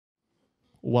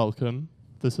Welcome.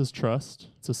 This is Trust.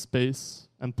 It's a space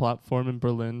and platform in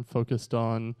Berlin focused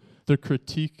on the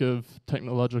critique of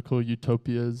technological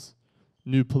utopias,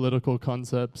 new political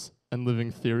concepts, and living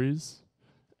theories.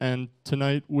 And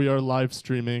tonight we are live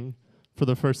streaming for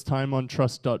the first time on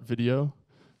Trust.video.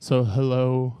 So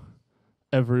hello,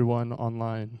 everyone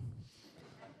online.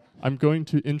 I'm going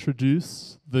to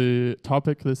introduce the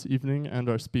topic this evening and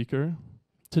our speaker.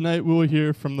 Tonight we will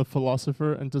hear from the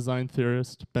philosopher and design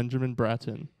theorist Benjamin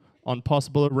Bratton on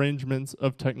possible arrangements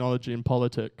of technology and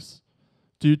politics.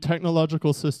 Do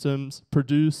technological systems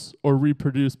produce or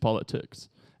reproduce politics?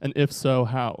 And if so,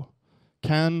 how?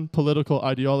 Can political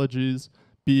ideologies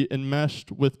be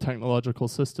enmeshed with technological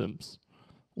systems?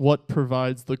 What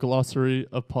provides the glossary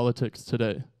of politics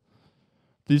today?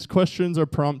 These questions are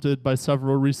prompted by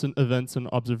several recent events and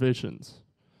observations.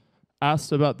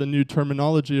 Asked about the new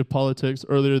terminology of politics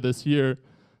earlier this year,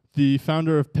 the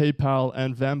founder of PayPal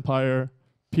and Vampire,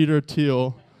 Peter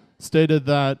Thiel, stated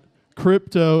that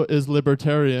crypto is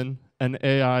libertarian and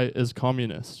AI is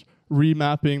communist,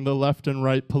 remapping the left and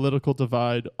right political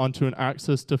divide onto an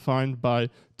axis defined by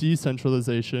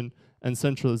decentralization and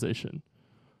centralization.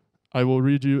 I will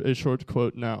read you a short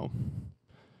quote now.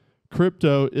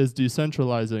 Crypto is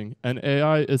decentralizing and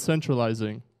AI is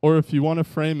centralizing. Or if you want to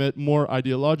frame it more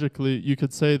ideologically, you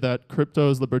could say that crypto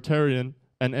is libertarian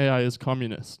and AI is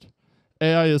communist.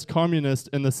 AI is communist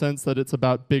in the sense that it's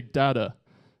about big data.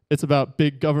 It's about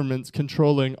big governments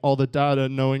controlling all the data,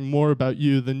 knowing more about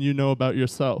you than you know about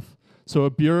yourself. So a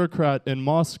bureaucrat in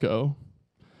Moscow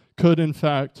could, in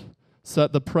fact,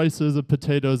 set the prices of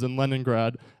potatoes in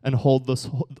Leningrad and hold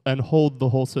the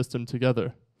whole system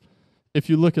together. If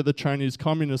you look at the Chinese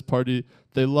Communist Party,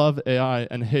 they love AI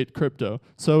and hate crypto,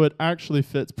 so it actually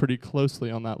fits pretty closely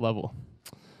on that level.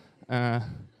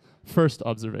 First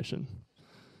observation.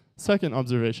 Second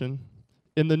observation,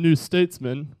 in the New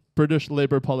Statesman, British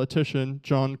Labour politician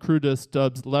John Cruddas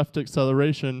dubs left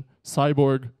acceleration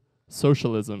cyborg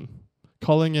socialism,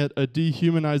 calling it a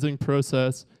dehumanizing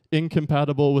process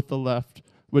incompatible with the left,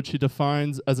 which he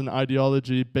defines as an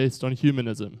ideology based on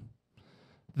humanism.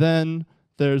 Then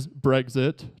there's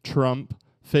Brexit, Trump,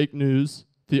 fake news,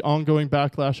 the ongoing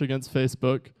backlash against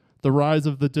Facebook, the rise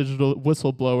of the digital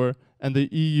whistleblower, and the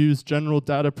EU's General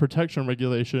Data Protection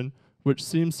Regulation, which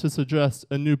seems to suggest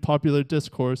a new popular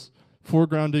discourse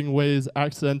foregrounding ways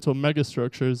accidental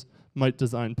megastructures might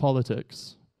design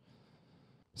politics.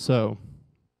 So,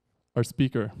 our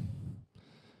speaker.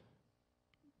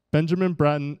 Benjamin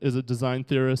Bratton is a design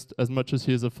theorist as much as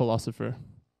he is a philosopher.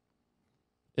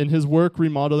 In his work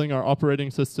Remodeling Our Operating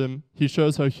System, he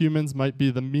shows how humans might be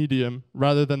the medium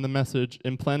rather than the message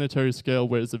in planetary-scale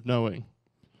ways of knowing.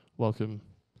 Welcome,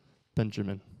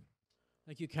 Benjamin.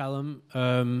 Thank you, Callum,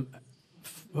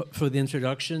 for the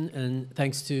introduction, and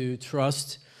thanks to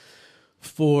Trust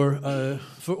for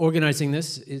organizing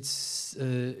this.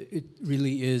 It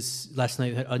really is. Last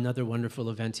night had another wonderful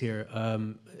event here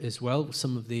as well.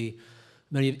 Some of the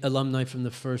many alumni from the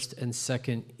first and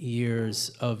second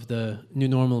years of the New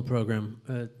Normal program,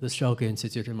 the Strelka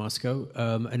Institute in Moscow.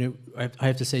 And I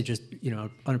have to say, just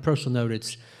on a personal note,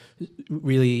 it's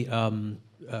really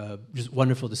just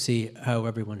wonderful to see how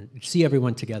everyone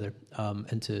together,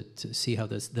 and to see how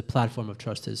the platform of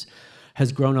Trust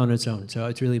has grown on its own. So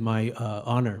it's really my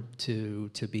honor to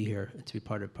be here and to be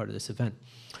part of this event.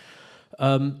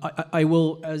 I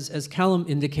will, as Callum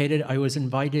indicated, I was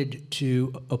invited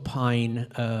to opine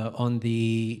on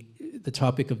the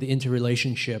topic of the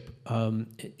interrelationship,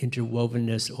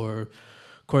 interwovenness, or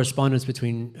correspondence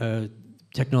between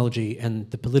technology and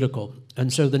the political.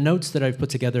 And so the notes that I've put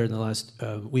together in the last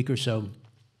week or so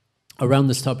around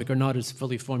this topic are not as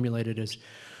fully formulated as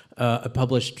a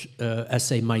published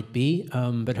essay might be,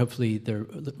 but hopefully they're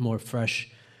more fresh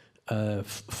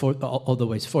for all the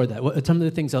ways for that. Some of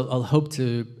the things I'll hope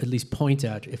to at least point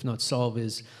at, if not solve,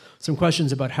 is some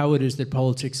questions about how it is that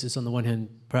politics is, on the one hand,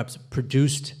 perhaps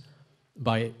produced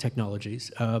by technologies,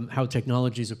 how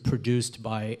technologies are produced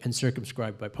by and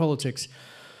circumscribed by politics,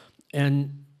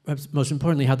 and perhaps most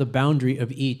importantly, how the boundary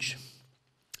of each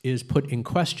is put in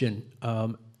question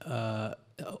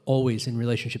always in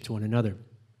relationship to one another.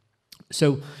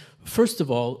 So, first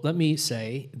of all, let me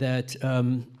say that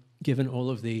given all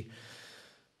of the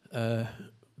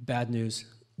bad news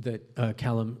that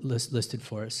Callum listed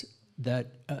for us,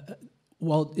 that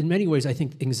while in many ways I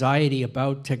think anxiety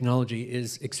about technology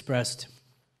is expressed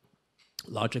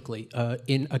logically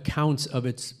in accounts of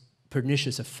its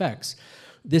pernicious effects,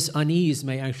 this unease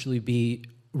may actually be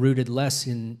rooted less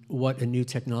in what a new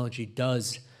technology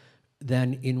does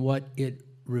than in what it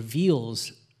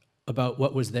reveals about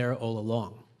what was there all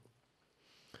along.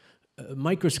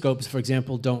 Microscopes, for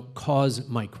example, don't cause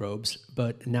microbes,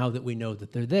 but now that we know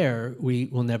that they're there, we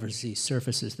will never see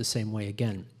surfaces the same way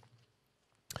again.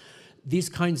 These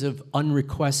kinds of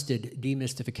unrequested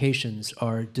demystifications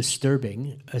are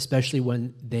disturbing, especially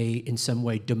when they in some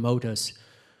way demote us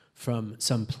from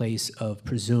some place of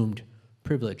presumed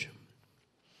privilege.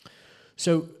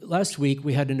 So last week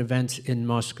we had an event in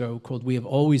Moscow called We Have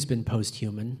Always Been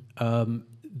Posthuman.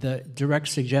 The direct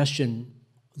suggestion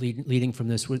leading from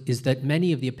this is that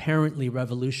many of the apparently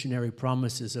revolutionary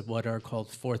promises of what are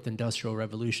called fourth industrial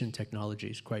revolution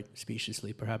technologies, quite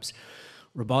speciously perhaps,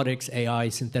 robotics, AI,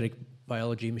 synthetic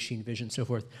biology, machine vision, so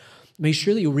forth, may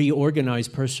surely reorganize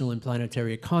personal and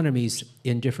planetary economies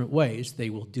in different ways. They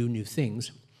will do new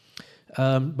things.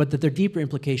 But that their deeper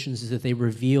implications is that they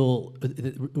reveal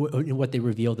what they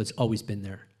reveal that's always been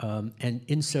there. And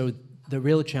in so, the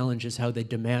real challenge is how they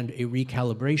demand a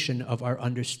recalibration of our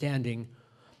understanding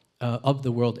of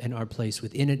the world and our place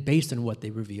within it, based on what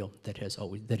they reveal that has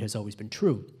always been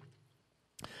true.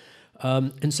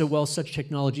 And so, while such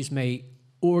technologies may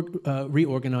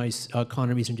reorganize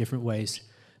economies in different ways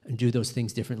and do those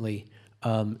things differently,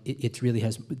 it really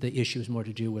has the issue is more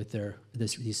to do with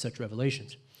these such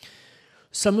revelations.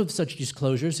 Some of such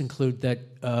disclosures include that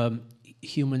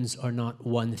humans are not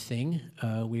one thing.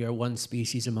 We are one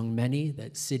species among many,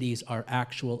 that cities are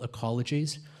actual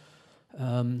ecologies.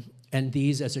 And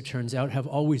these, as it turns out, have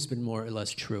always been more or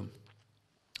less true.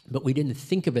 But we didn't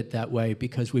think of it that way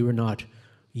because we were not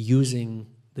using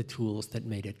the tools that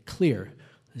made it clear.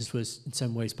 This was, in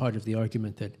some ways, part of the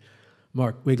argument that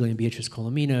Mark Wigley and Beatrice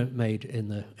Colomina made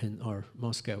in our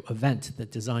Moscow event,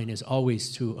 that design is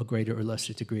always, to a greater or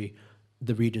lesser degree,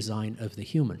 the redesign of the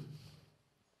human.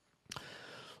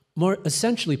 More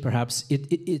essentially, perhaps,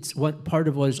 it's what part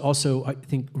of what is also, I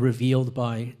think, revealed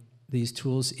by these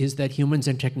tools is that humans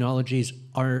and technologies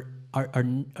are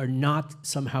not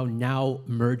somehow now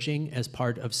merging as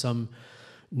part of some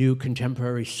new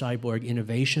contemporary cyborg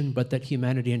innovation, but that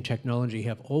humanity and technology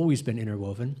have always been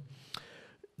interwoven.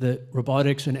 The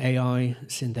robotics and AI,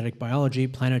 synthetic biology,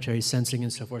 planetary sensing,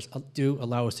 and so forth do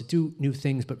allow us to do new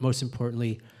things, but most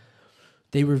importantly,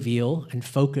 they reveal and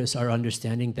focus our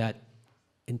understanding that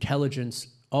intelligence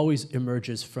always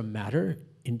emerges from matter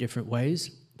in different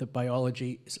ways, that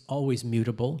biology is always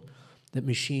mutable, that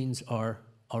machines are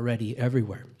already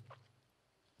everywhere.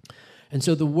 And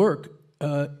so the work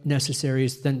necessary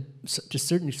is then, to a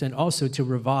certain extent, also to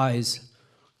revise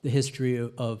the history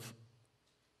of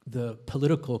the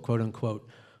political, quote unquote,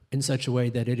 in such a way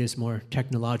that it is more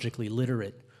technologically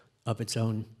literate of its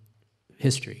own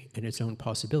history and its own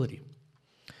possibility.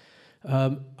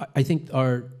 I think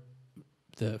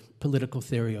the political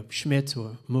theory of Schmitt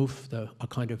or Mouffe, a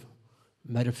kind of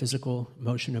metaphysical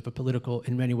motion of a political,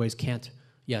 in many ways can't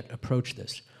yet approach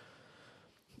this.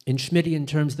 In Schmittian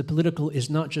terms, the political is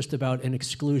not just about an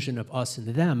exclusion of us and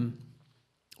them,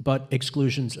 but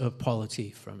exclusions of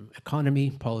polity from economy,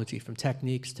 polity from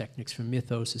techniques, techniques from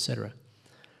mythos, etc.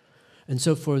 And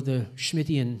so for the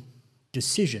Schmittian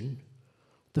decision,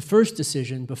 the first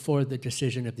decision before the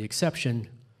decision of the exception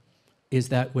is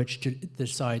that which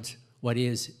decides what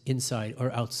is inside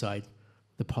or outside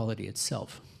the polity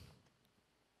itself.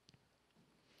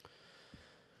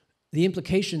 The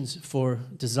implications for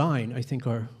design, I think,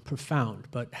 are profound,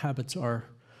 but habits are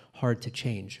hard to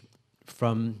change.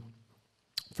 From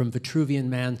Vitruvian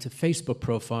Man to Facebook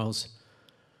profiles,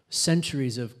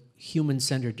 centuries of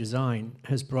human-centered design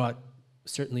has brought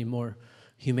certainly more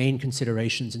humane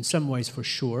considerations in some ways, for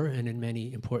sure, and in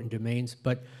many important domains,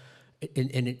 but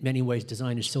in many ways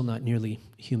design is still not nearly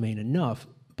humane enough.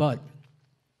 But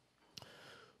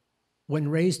when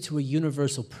raised to a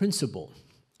universal principle,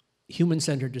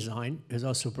 human-centered design has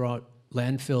also brought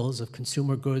landfills of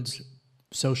consumer goods,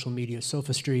 social media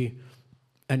sophistry,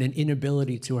 and an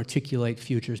inability to articulate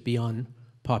futures beyond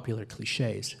popular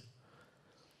cliches.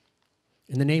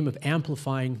 In the name of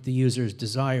amplifying the user's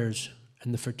desires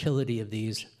and the fertility of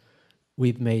these,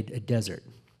 we've made a desert.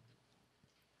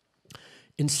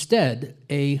 Instead,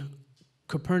 a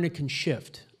Copernican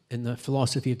shift in the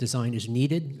philosophy of design is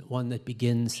needed, one that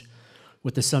begins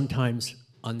with the sometimes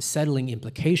unsettling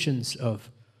implications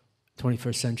of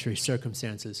 21st century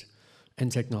circumstances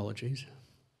and technologies.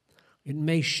 It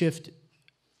may shift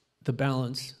the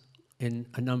balance in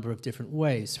a number of different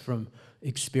ways, from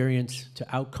experience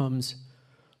to outcomes,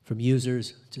 from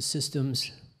users to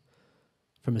systems,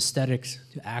 from aesthetics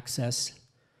to access,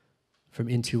 from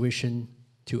intuition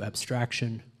to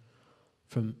abstraction,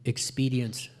 from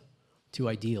expedience to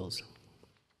ideals.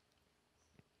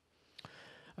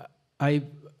 A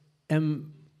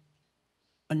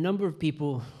number of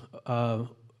people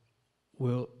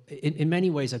in many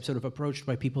ways, I'm sort of approached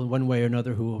by people in one way or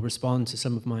another who will respond to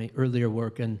some of my earlier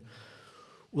work and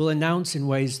will announce in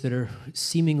ways that are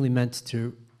seemingly meant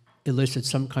to elicit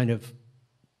some kind of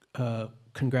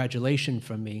congratulation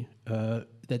from me,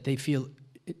 that they feel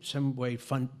in some way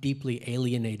deeply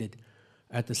alienated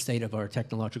at the state of our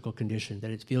technological condition,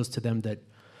 that it feels to them that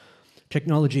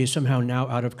technology is somehow now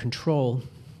out of control,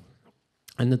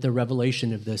 and that the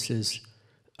revelation of this is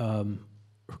an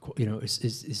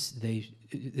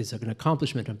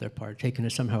accomplishment of their part, taken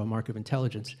as somehow a mark of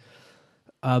intelligence.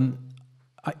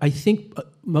 I think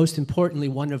most importantly,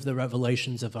 one of the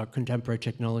revelations of our contemporary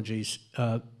technologies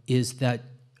is that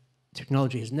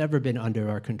technology has never been under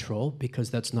our control, because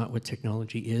that's not what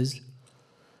technology is,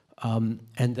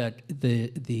 and that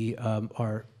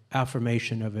our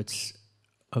affirmation of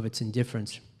its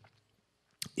indifference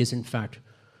is in fact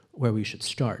where we should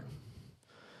start.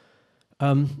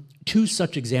 Two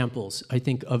such examples, I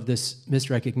think, of this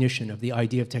misrecognition of the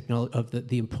idea of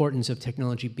the importance of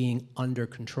technology being under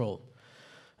control,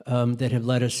 that have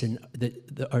led us in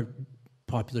our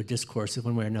popular discourse of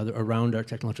one way or another around our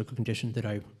technological condition, that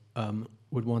I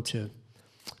would want to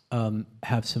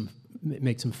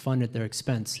make some fun at their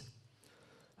expense,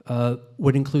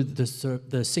 would include the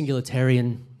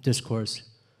singularitarian discourse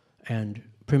and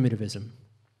primitivism,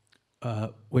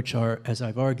 which are, as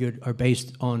I've argued, are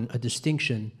based on a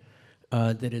distinction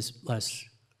that is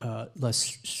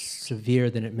less severe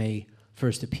than it may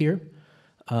first appear,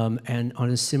 and on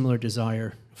a similar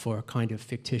desire for a kind of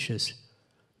fictitious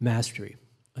mastery,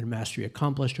 a mastery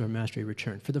accomplished or a mastery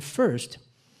returned. For the first,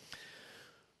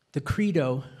 the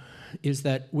credo is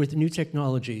that with new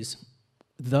technologies,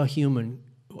 the human,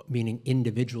 meaning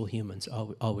individual humans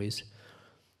always,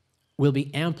 will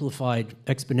be amplified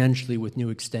exponentially with new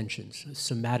extensions, a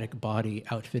somatic body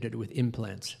outfitted with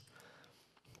implants.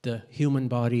 The human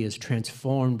body is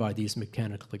transformed by these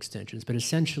mechanical extensions, but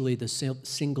essentially the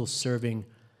single-serving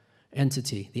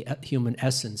entity, the human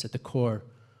essence at the core,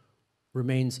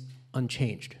 remains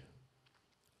unchanged.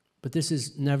 But this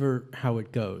is never how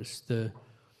it goes. The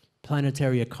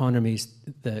planetary economies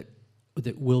that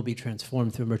will be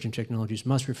transformed through emerging technologies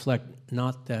must reflect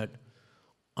not that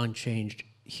unchanged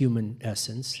human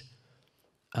essence,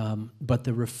 but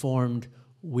the reformed,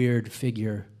 weird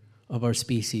figure of our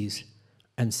species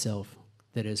and self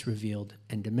that is revealed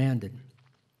and demanded.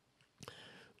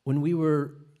 When we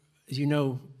were, as you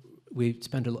know,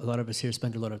 a lot of us here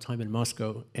spent a lot of time in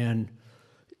Moscow, and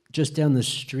just down the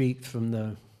street from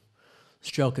the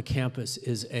Strelka campus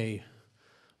is a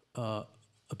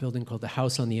building called the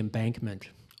House on the Embankment,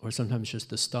 or sometimes just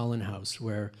the Stalin House,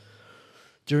 where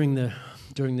during the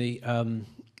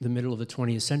middle of the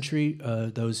 20th century,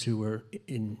 those who were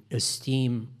in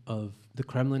esteem of the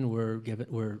Kremlin were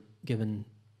given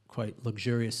quite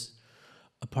luxurious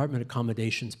apartment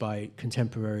accommodations by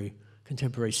contemporary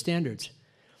standards.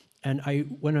 And I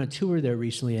went on a tour there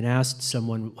recently and asked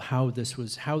someone how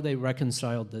they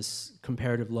reconciled this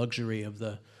comparative luxury of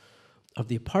the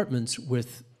apartments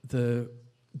with the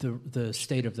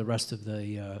state of the rest of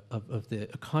the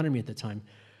economy at the time.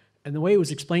 And the way it was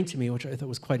explained to me, which I thought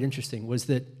was quite interesting, was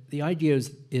that the idea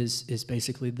is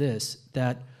basically this,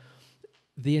 that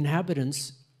the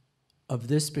inhabitants of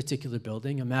this particular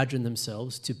building imagine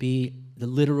themselves to be the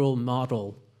literal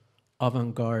model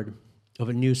avant-garde of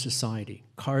a new society,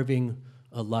 carving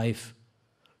a life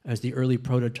as the early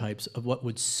prototypes of what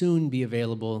would soon be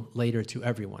available later to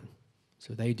everyone.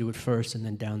 So they do it first, and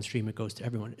then downstream it goes to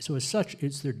everyone. So as such,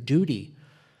 it's their duty,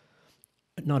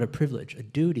 not a privilege, a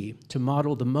duty to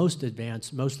model the most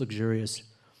advanced, most luxurious,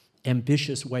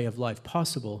 ambitious way of life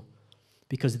possible,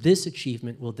 because this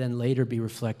achievement will then later be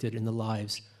reflected in the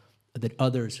lives that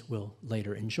others will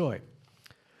later enjoy.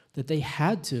 That they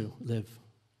had to live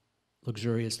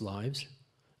luxurious lives,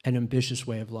 an ambitious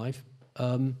way of life,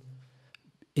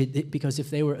 because if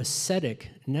they were ascetic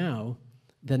now,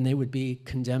 then they would be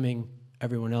condemning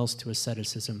everyone else to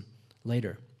asceticism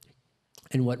later.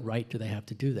 And what right do they have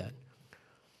to do that?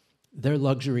 Their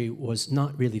luxury was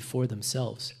not really for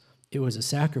themselves. It was a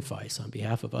sacrifice on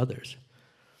behalf of others.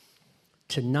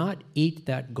 To not eat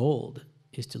that gold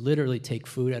is to literally take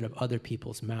food out of other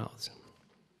people's mouths.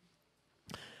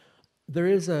 There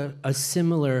is a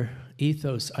similar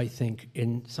ethos, I think,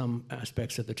 in some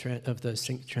aspects of the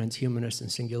transhumanist and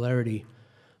singularity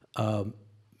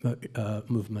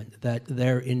movement, that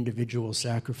their individual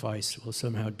sacrifice will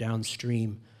somehow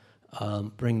downstream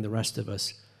bring the rest of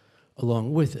us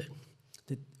along with it.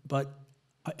 But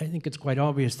I think it's quite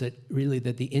obvious that really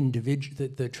that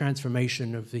the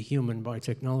transformation of the human by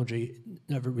technology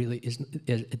never really is,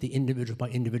 at the individual by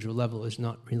individual level, is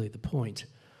not really the point.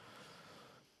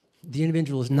 the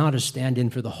individual is not a stand-in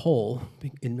for the whole.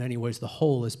 In many ways, the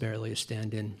whole is barely a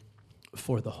stand-in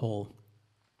for the whole.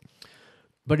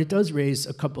 But it does raise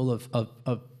a couple of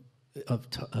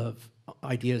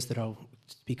ideas that I'll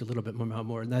speak a little bit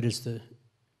more, and that is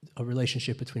a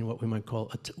relationship between what we might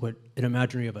call an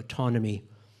imaginary of autonomy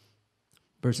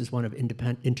versus one of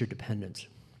interdependence.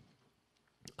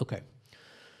 Okay,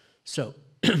 so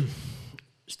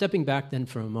stepping back then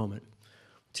for a moment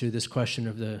to this question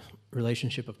of the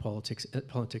relationship of politics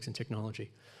and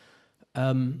technology.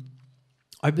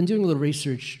 I've been doing a little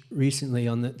research recently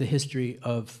on the history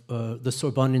of the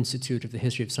Sorbonne Institute of the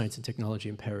History of Science and Technology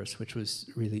in Paris, which was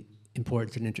really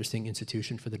important and interesting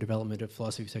institution for the development of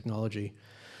philosophy of technology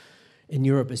in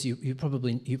Europe, as you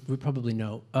probably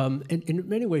know. In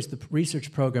many ways, the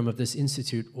research program of this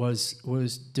institute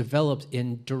was developed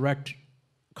in direct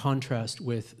contrast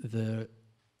with the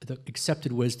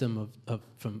accepted wisdom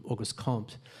from Auguste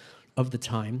Comte of the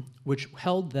time, which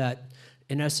held that,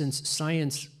 in essence,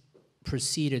 science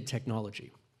preceded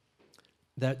technology.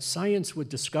 That science would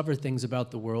discover things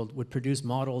about the world, would produce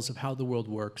models of how the world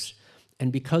works,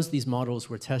 and because these models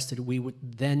were tested,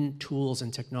 then tools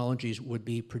and technologies would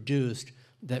be produced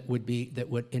that would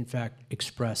in fact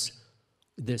express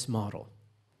this model.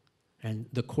 And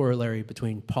the corollary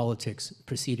between politics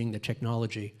preceding the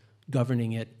technology,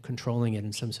 governing it, controlling it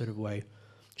in some sort of way,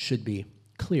 should be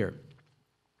clear.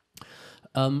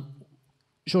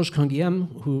 Georges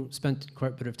Canguilhem, who spent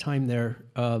quite a bit of time there,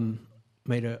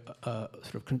 made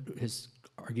his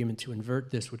argument to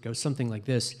invert this would go something like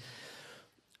this.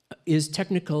 Is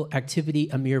technical activity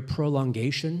a mere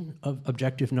prolongation of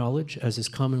objective knowledge, as is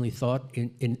commonly thought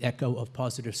in echo of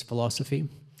positivist philosophy?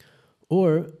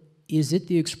 Or is it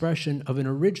the expression of an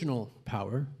original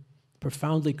power,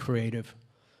 profoundly creative,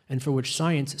 and for which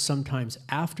science, sometimes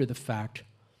after the fact,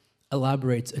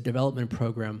 elaborates a development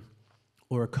program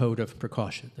or a code of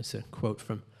precaution? That's a quote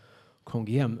from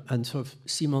Canguilhem. And so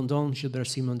Gilbert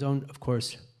Simondon, of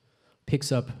course, picks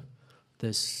up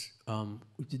this,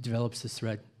 develops this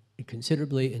thread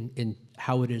considerably in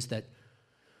how it is that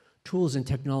tools and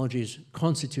technologies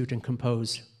constitute and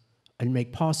compose and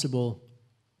make possible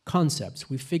concepts.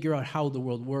 We figure out how the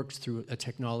world works through a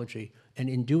technology, and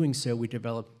in doing so, we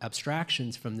develop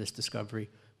abstractions from this discovery,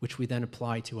 which we then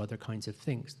apply to other kinds of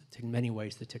things. In many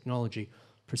ways, the technology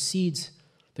precedes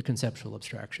the conceptual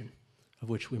abstraction, of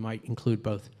which we might include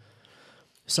both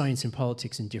science and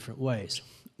politics in different ways.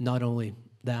 Not only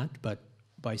that, but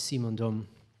by Simondon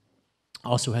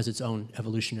also has its own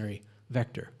evolutionary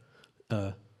vector,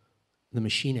 the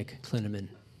machinic clinomen.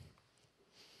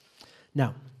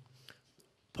 Now,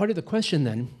 part of the question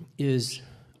then is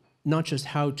not just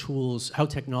how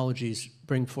technologies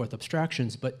bring forth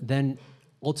abstractions, but then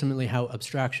ultimately how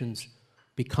abstractions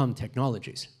become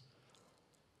technologies.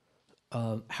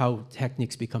 How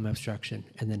techniques become abstraction,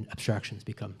 and then abstractions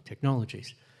become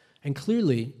technologies. And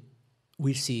clearly,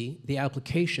 we see the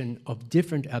application of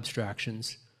different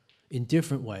abstractions in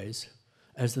different ways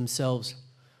as themselves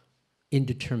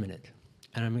indeterminate.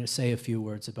 And I'm going to say a few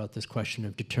words about this question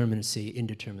of determinacy,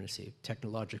 indeterminacy,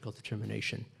 technological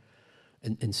determination,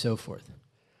 and so forth.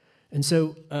 And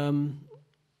so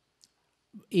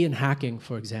Ian Hacking,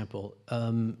 for example,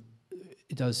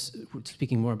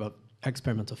 speaking more about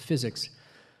experimental physics,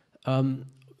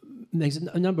 makes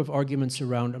a number of arguments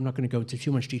around, I'm not going to go into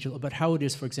too much detail, about how it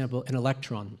is, for example, an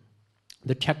electron,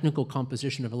 the technical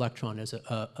composition of electron as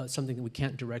something that we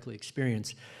can't directly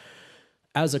experience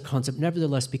as a concept,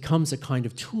 nevertheless becomes a kind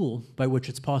of tool by which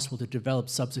it's possible to develop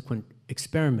subsequent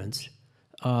experiments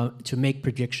to make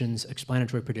predictions,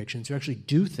 explanatory predictions, to actually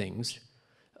do things,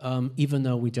 even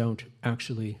though we don't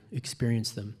actually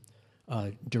experience them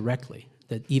directly.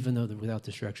 That even though they're without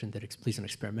this direction, that at least on an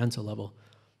experimental level,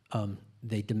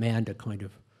 they demand a kind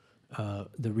of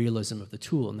the realism of the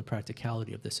tool and the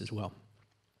practicality of this as well.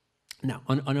 Now,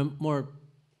 on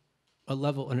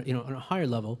a higher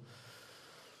level,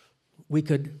 we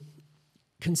could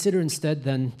consider instead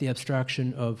then the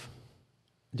abstraction of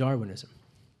Darwinism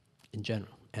in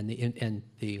general, and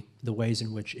the ways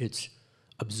in which its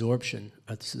absorption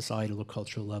at the societal or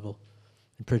cultural level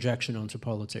and projection onto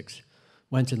politics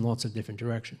went in lots of different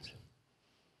directions.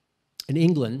 In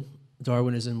England,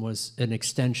 Darwinism was an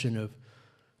extension of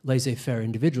laissez-faire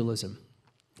individualism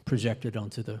projected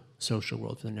onto the social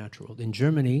world, the natural world. In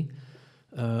Germany,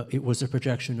 it was a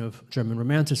projection of German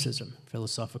Romanticism,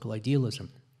 philosophical idealism.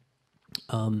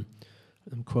 I'm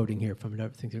quoting here from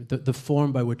another thing. The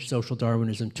form by which social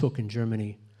Darwinism took in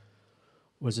Germany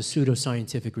was a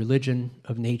pseudo-scientific religion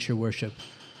of nature worship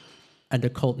and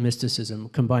occult mysticism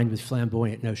combined with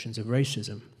flamboyant notions of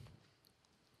racism.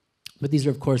 But these are,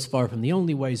 of course, far from the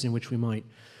only ways in which we might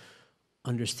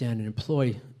understand and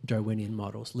employ Darwinian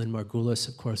models. Lynn Margulis,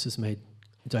 of course, has made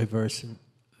diverse and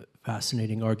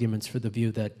fascinating arguments for the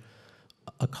view that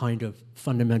a kind of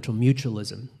fundamental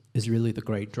mutualism is really the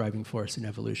great driving force in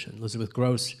evolution. Elizabeth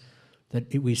Gross,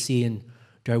 that we see in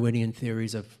Darwinian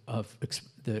theories of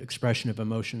the expression of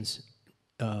emotions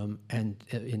and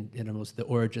in almost the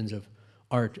origins of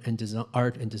art and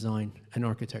design and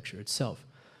architecture itself.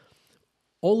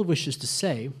 All of which is to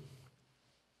say,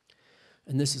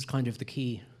 and this is kind of the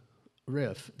key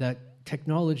riff, that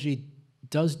technology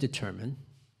does determine,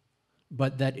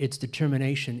 but that its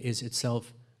determination is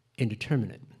itself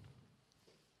indeterminate.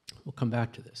 We'll come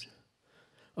back to this.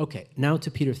 Okay, now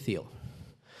to Peter Thiel.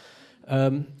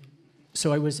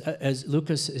 So I was, as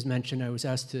Lucas has mentioned, I was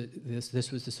asked to,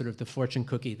 this was the sort of the fortune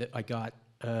cookie that I got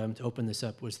to open this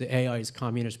up, was the AI is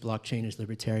communist, blockchain is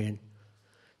libertarian,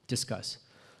 discuss.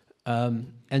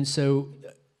 And so,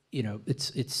 you know,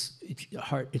 it's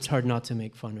hard not to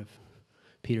make fun of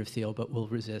Peter Thiel, but we'll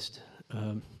resist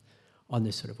on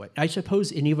this sort of way. I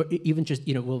suppose even just,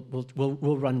 you know,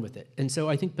 we'll run with it. And so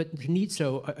I think, but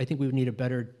I think we would need a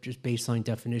better just baseline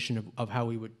definition of how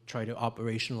we would try to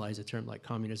operationalize a term like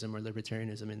communism or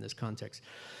libertarianism in this context.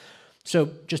 So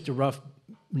just a rough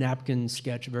napkin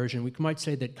sketch version, we might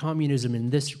say that communism in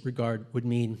this regard would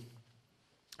mean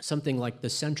something like the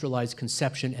centralized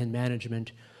conception and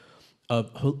management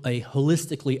of a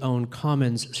holistically owned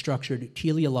commons structured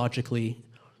teleologically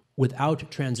without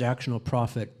transactional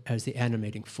profit as the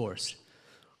animating force.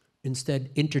 Instead,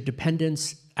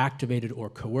 interdependence, activated or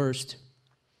coerced,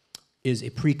 is a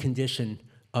precondition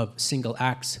of single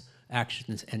acts,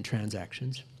 actions, and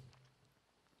transactions.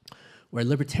 Where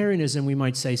libertarianism, we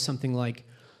might say something like,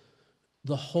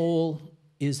 the whole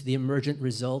is the emergent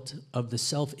result of the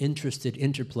self-interested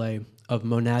interplay of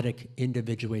monadic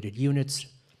individuated units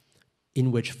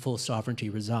in which full sovereignty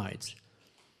resides.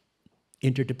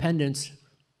 Interdependence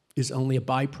is only a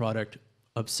byproduct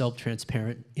of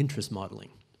self-transparent interest modeling.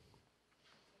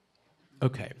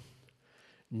 Okay,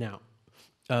 now,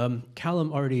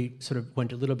 Callum already sort of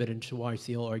went a little bit into why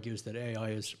Thiel argues that AI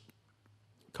is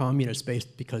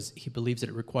communist-based because he believes that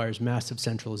it requires massive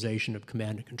centralization of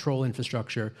command and control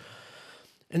infrastructure.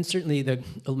 And certainly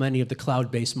many of the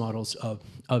cloud-based models of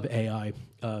AI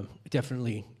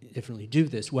definitely do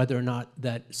this. Whether or not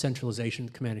that centralization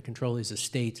of command and control is a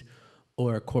state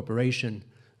or a corporation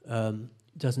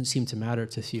doesn't seem to matter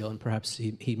to Thiel, and perhaps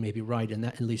he may be right in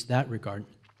that, at least that regard.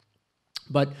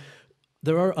 But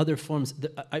there are other forms.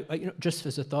 You know, just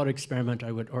as a thought experiment,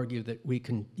 I would argue that we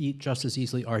can just as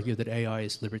easily argue that AI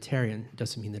is libertarian. It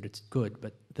doesn't mean that it's good,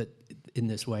 but that in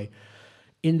this way,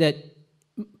 in that,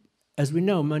 as we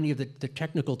know, many of the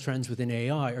technical trends within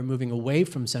AI are moving away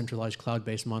from centralized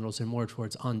cloud-based models and more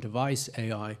towards on-device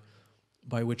AI,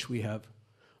 by which we have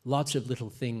lots of little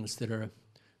things that are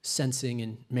sensing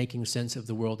and making sense of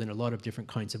the world in a lot of different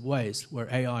kinds of ways, where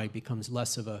AI becomes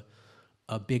less of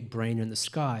a big brain in the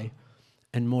sky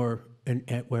and more,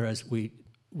 whereas we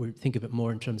think of it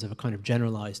more in terms of a kind of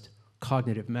generalized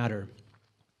cognitive matter.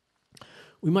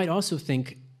 We might also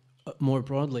think more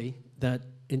broadly that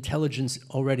intelligence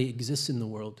already exists in the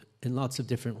world in lots of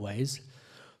different ways,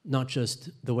 not just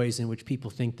the ways in which people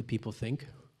think that people think.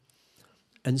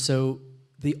 And so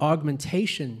the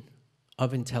augmentation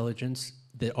of intelligence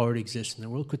that already exists in the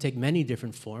world could take many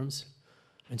different forms.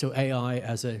 And so AI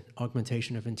as an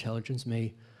augmentation of intelligence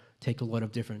may take a lot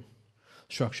of different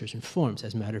structures and forms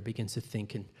as matter begins to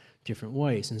think in different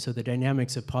ways. And so the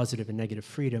dynamics of positive and negative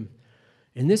freedom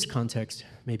in this context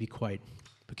may be quite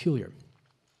peculiar.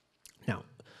 Now,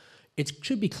 it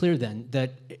should be clear then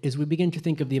that as we begin to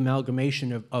think of the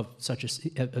amalgamation of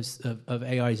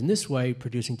AIs in this way,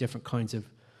 producing different kinds of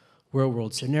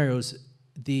real-world scenarios,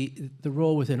 the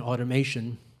role within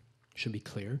automation should be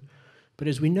clear. But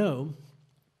as we know,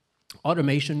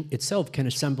 automation itself can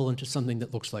assemble into something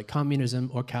that looks like communism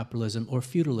or capitalism or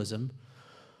feudalism,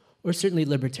 or certainly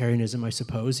libertarianism, I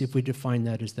suppose, if we define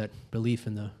that as that belief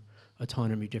in the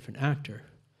autonomy of different actor.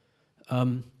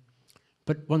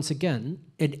 But once again,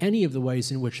 in any of the ways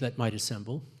in which that might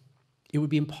assemble, it would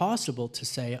be impossible to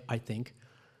say, I think,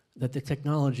 that the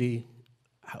technology,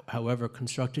 however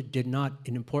constructed, did not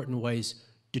in important ways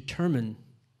determine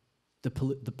the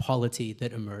polity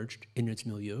that emerged in its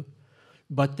milieu,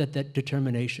 but that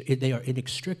determination, they are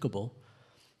inextricable,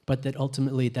 but that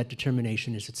ultimately that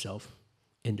determination is itself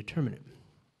indeterminate.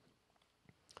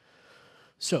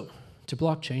 So, to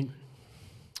blockchain.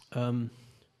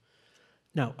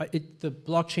 Now, the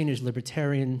blockchain is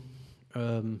libertarian,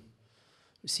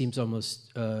 seems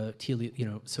almost,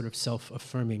 sort of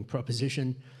self-affirming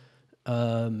proposition.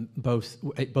 both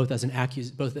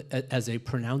as a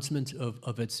pronouncement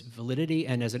of its validity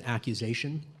and as an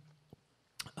accusation.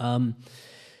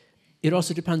 It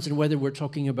also depends on whether we're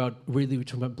talking about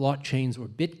blockchains or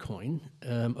Bitcoin.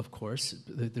 Of course,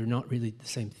 they're not really the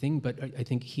same thing, but I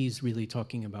think he's really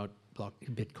talking about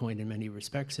Bitcoin in many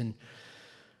respects. And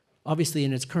obviously,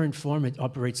 in its current form, it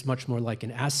operates much more like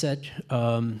an asset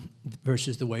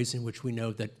versus the ways in which we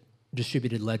know that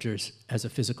distributed ledgers as a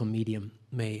physical medium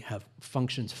may have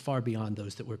functions far beyond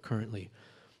those that we're currently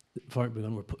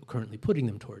putting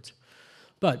them towards.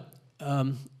 But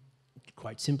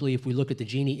quite simply, if we look at the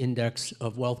Gini index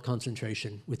of wealth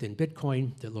concentration within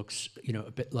Bitcoin, that looks,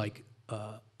 a bit like,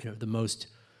 the most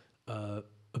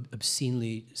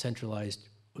obscenely centralized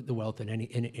the wealth in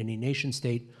any nation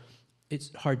state.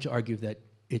 It's hard to argue that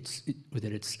it's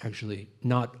actually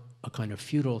not a kind of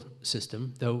feudal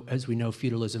system, though, as we know,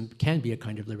 feudalism can be a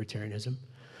kind of libertarianism,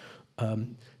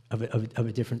 of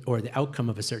a different, or the outcome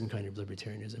of a certain kind of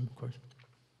libertarianism, of course.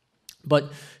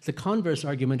 But the converse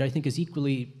argument, I think, is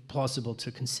equally plausible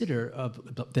to consider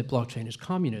that blockchain is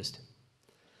communist.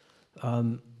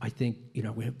 I think,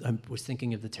 I was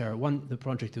thinking of the Terra One, the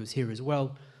project that was here as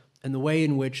well, and the way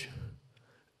in which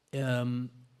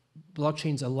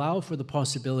blockchains allow for the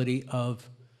possibility of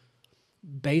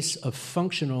de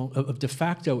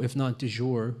facto, if not de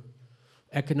jure,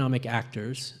 economic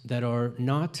actors that are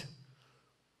not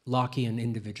Lockean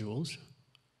individuals,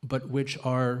 but which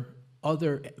are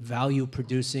other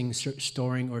value-producing,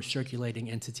 storing, or circulating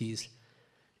entities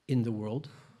in the world.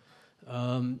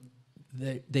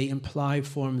 They imply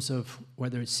forms of,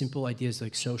 whether it's simple ideas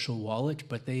like social wallet,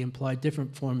 but they imply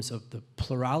different forms of the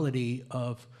plurality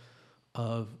of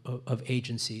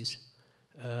agencies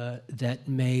that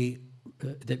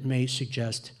may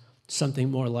suggest something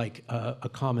more like a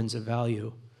commons of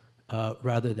value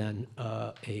rather than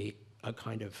a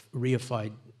kind of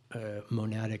reified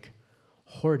monadic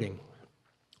hoarding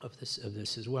of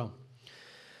this as well.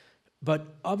 But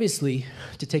obviously,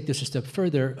 to take this a step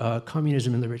further,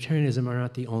 communism and libertarianism are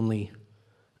not the only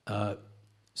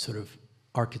sort of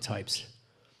archetypes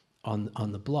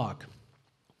on the block.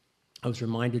 I was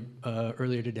reminded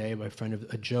earlier today by a friend of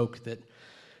a joke that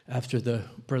after the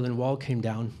Berlin Wall came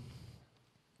down,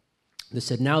 they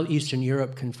said, now Eastern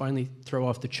Europe can finally throw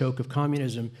off the choke of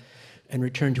communism and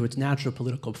return to its natural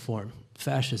political form,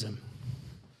 fascism.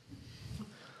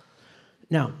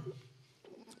 Now,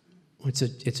 it's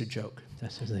a joke.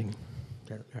 That's the thing.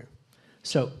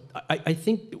 So I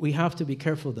think we have to be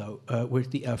careful, though,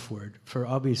 with the F word for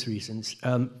obvious reasons.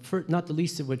 For not the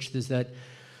least of which is that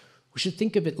we should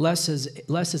think of it less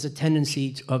as a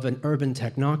tendency of an urban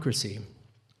technocracy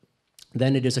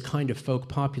than it is a kind of folk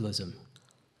populism.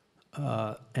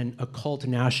 And occult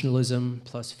nationalism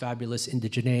plus fabulous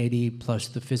indigeneity plus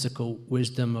the physical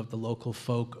wisdom of the local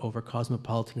folk over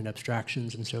cosmopolitan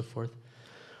abstractions and so forth.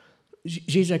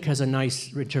 Zizek has a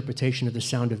nice interpretation of The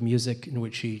Sound of Music in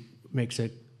which he makes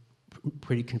a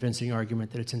pretty convincing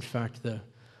argument that it's in fact the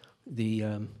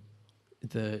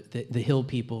hill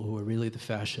people who are really the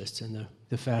fascists, and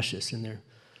the fascists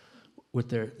with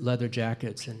their leather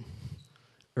jackets and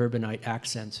urbanite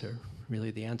accents are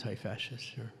really the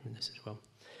anti-fascists in this as well.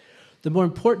 The more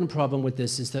important problem with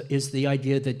this is the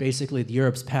idea that basically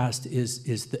Europe's past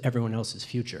is everyone else's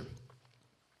future,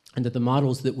 and that the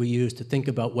models that we use to think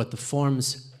about what the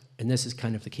forms, and this is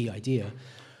kind of the key idea,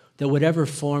 that whatever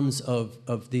forms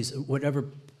of these, whatever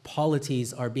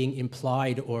polities are being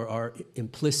implied or are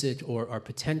implicit or are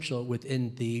potential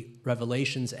within the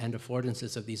revelations and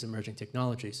affordances of these emerging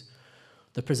technologies,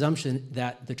 the presumption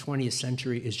that the 20th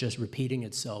century is just repeating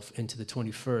itself into the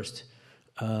 21st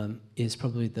is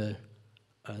probably the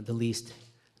least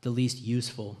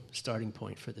useful starting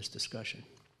point for this discussion.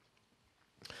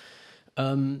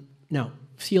 Now,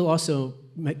 Thiel also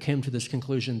came to this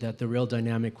conclusion that the real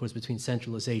dynamic was between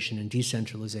centralization and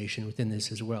decentralization within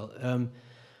this as well.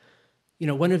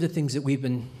 One of the things that we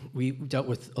dealt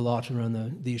with a lot around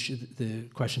the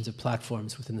questions of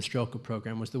platforms within the Strelka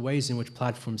program was the ways in which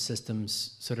platform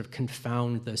systems sort of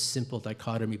confound the simple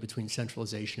dichotomy between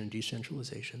centralization and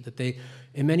decentralization. That they,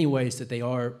 in many ways, that they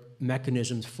are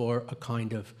mechanisms for a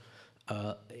kind of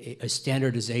a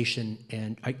standardization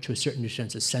and, to a certain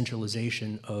extent, a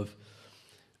centralization of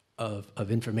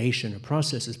information or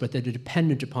processes, but that are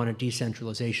dependent upon a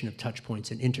decentralization of touch points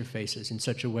and interfaces in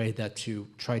such a way that to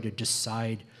try to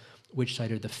decide which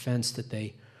side of the fence that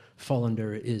they fall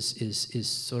under is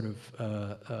sort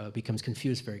of becomes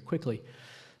confused very quickly.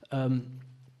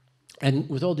 And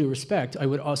with all due respect, I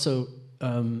would also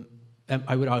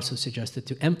suggest that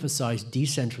to emphasize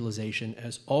decentralization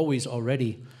as always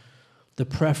already the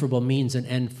preferable means and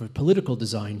end for political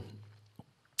design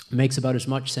makes about as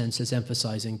much sense as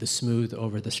emphasizing the smooth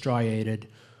over the striated,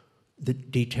 the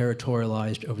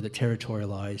deterritorialized over the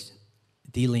territorialized,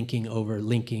 delinking over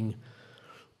linking,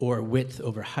 or width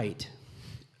over height.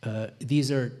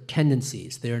 These are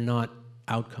tendencies, they are not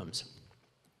outcomes.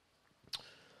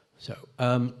 So,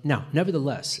 now,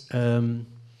 nevertheless,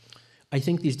 I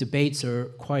think these debates are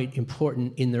quite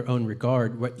important in their own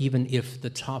regard, even if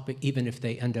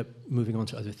they end up moving on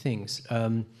to other things.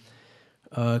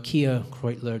 Kia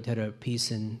Kreutler had a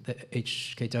piece in the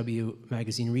HKW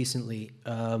magazine recently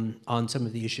on some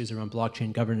of the issues around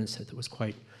blockchain governance that was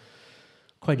quite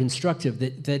instructive,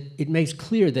 that it makes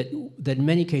clear that in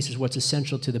many cases what's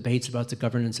essential to debates about the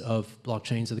governance of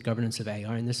blockchains or the governance of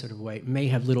AI in this sort of way may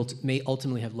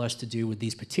ultimately have less to do with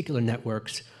these particular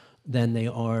networks than they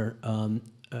are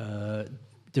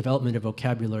development of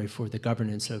vocabulary for the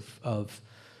governance of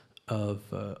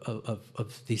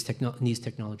these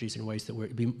technologies in ways that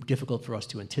would be difficult for us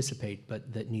to anticipate,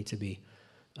 but that need to be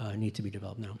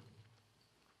developed now.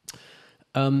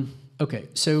 Okay,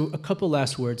 so a couple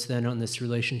last words then on this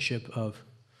relationship of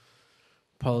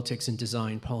politics and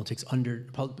design, politics and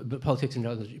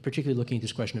ideology, particularly looking at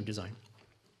this question of design.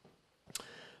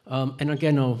 And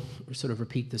again, I'll sort of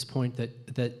repeat this point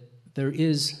that there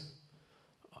is,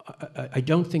 I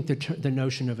don't think the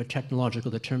notion of a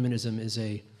technological determinism is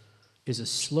a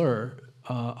slur.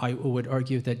 I would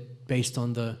argue that based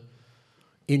on the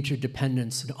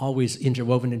interdependence, and always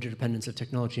interwoven interdependence of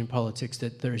technology and politics,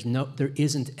 that there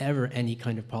isn't ever any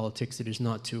kind of politics that is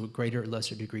not to a greater or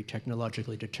lesser degree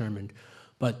technologically determined,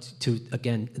 but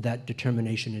again, that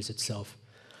determination is itself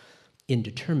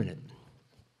indeterminate.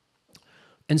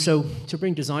 And so, to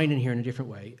bring design in here in a different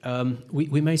way,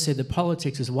 we may say that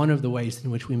politics is one of the ways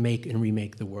in which we make and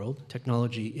remake the world.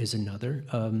 Technology is another.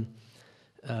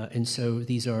 And so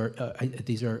these are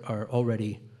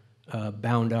already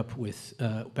bound up with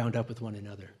one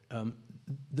another.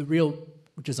 The real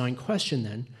design question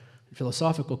then, the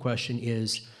philosophical question,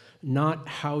 is not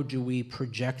how do we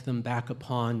project them back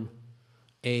upon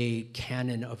a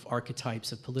canon of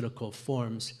archetypes of political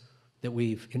forms that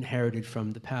we've inherited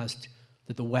from the past,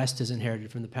 that the West has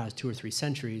inherited from the past 2 or 3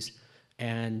 centuries,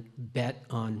 and bet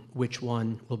on which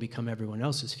one will become everyone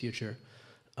else's future,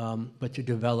 but to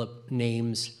develop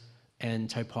names and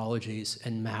typologies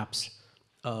and maps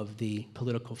of the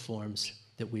political forms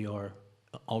that we are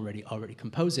already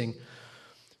composing.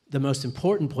 The most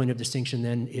important point of distinction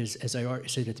then is, as I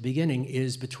said at the beginning,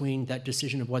 is between that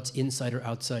decision of what's inside or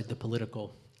outside the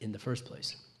political in the first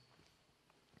place.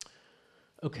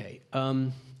 Okay,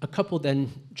 a couple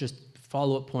then just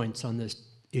follow-up points on this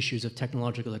issues of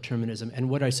technological determinism, and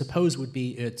what I suppose would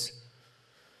be its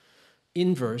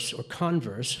inverse or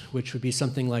converse, which would be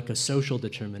something like a social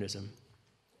determinism.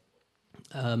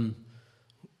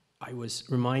 I was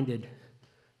reminded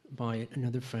by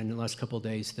another friend in the last couple of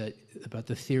days about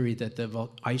the theory that the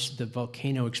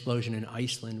volcano explosion in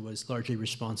Iceland was largely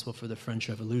responsible for the French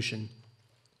Revolution,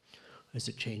 as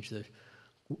it changed the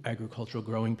agricultural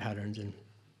growing patterns, and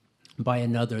by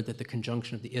another that the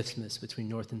conjunction of the isthmus between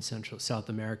North and Central South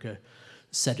America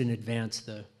set in advance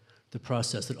the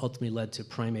process that ultimately led to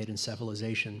primate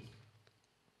encephalization.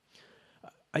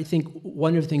 I think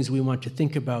one of the things we want to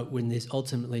think about when these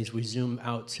ultimately, as we zoom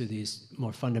out to these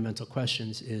more fundamental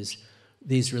questions, is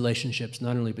these relationships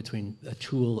not only between a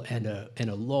tool and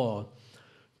a law,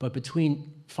 but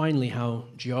between finally how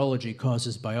geology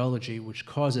causes biology, which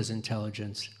causes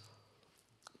intelligence,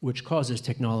 which causes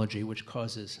technology, which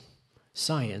causes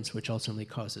science, which ultimately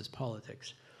causes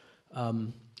politics.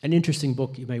 An interesting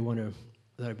book you may want to,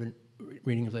 that I've been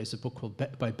reading of late, is a book called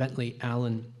by Bentley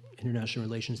Allen, International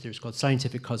Relations Theory. It's called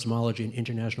Scientific Cosmology and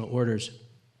International Orders.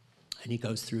 And he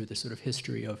goes through the sort of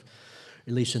history of,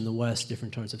 at least in the West,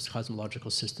 different kinds of cosmological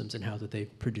systems and how that they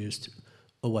produced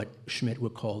what Schmidt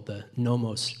would call the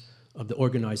nomos of the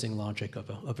organizing logic of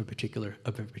a particular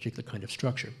kind of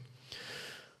structure.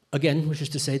 Again, which is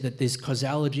to say that these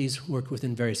causalities work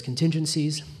within various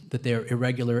contingencies, that they're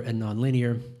irregular and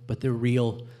nonlinear, but they're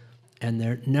real, and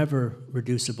they're never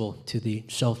reducible to the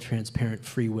self-transparent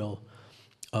free will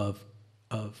of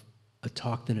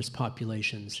autochthonous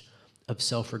populations of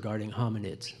self-regarding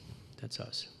hominids. That's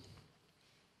us.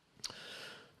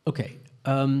 Okay,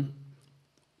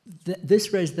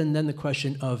 this raised then the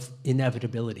question of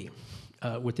inevitability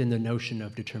within the notion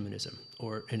of determinism,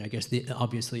 and I guess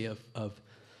obviously of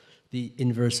the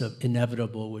inverse of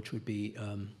inevitable, which would be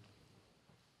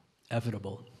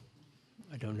evitable.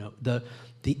 I don't know.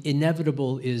 The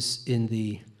inevitable is in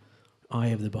the eye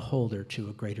of the beholder to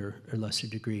a greater or lesser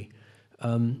degree.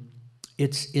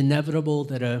 It's inevitable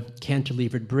that a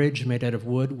cantilevered bridge made out of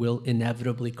wood will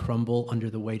inevitably crumble under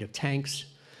the weight of tanks,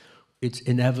 it's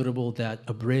inevitable that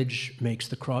a bridge makes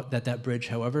that bridge,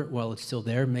 however, while it's still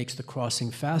there, makes the crossing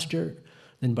faster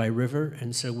than by river,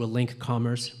 and so will link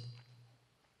commerce,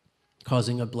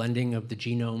 causing a blending of the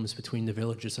genomes between the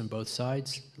villages on both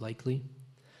sides, likely.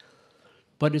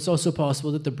 But it's also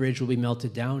possible that the bridge will be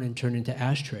melted down and turned into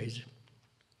ashtrays.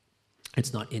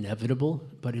 It's not inevitable,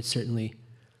 but it's certainly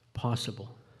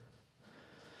possible.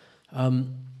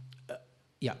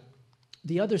 Yeah.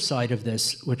 The other side of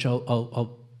this, which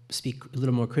I'll speak a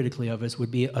little more critically of,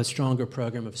 would be a stronger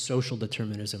program of social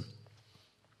determinism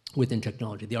within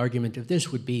technology. The argument of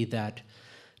this would be that,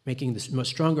 making this much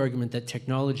stronger argument that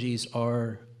technologies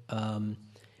are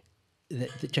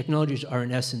that the technologies are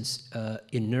in essence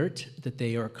inert, that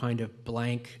they are kind of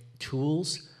blank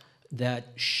tools that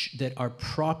are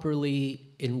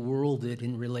properly enworlded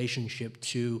in relationship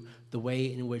to the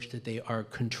way in which that they are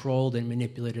controlled and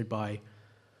manipulated by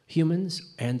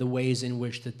humans, and the ways in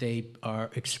which that they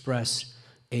express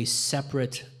a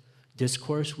separate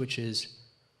discourse, which is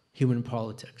human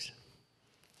politics.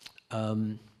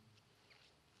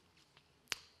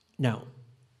 Now,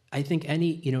 I think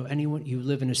anyone, you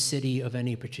live in a city of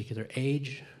any particular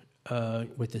age,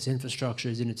 with its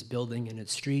infrastructures in its building and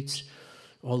its streets,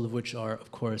 all of which are,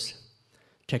 of course,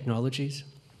 technologies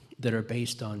that are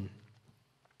based on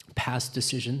past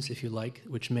decisions, if you like,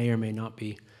 which may or may not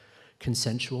be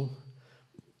consensual,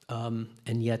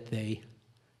 and yet they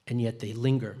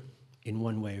linger in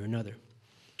one way or another.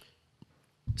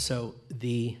 So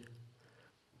the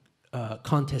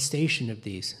contestation of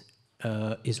these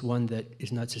is one that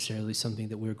is not necessarily something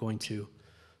that we're going to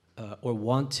or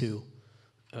want to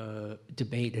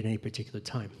debate at any particular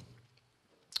time.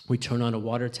 We turn on a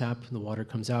water tap and the water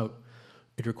comes out.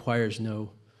 It requires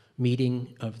no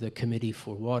meeting of the committee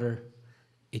for water.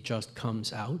 It just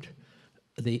comes out.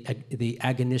 The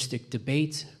agonistic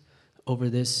debate over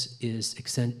this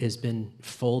has been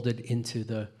folded into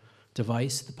the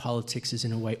device. The politics is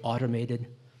in a way automated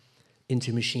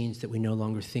into machines that we no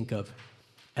longer think of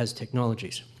as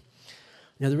technologies.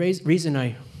 Now, the reason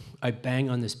I bang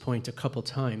on this point a couple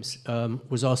times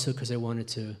was also because I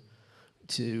wanted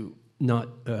to not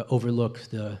overlook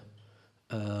the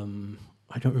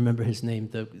I don't remember his name,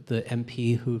 the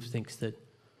MP who thinks that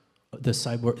he's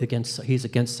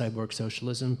against cyborg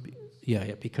socialism.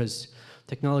 Yeah, because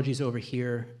technology is over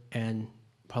here and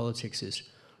politics is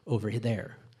over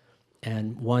there,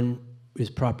 and one is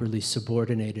properly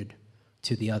subordinated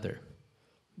to the other.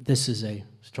 This is a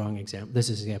strong example. This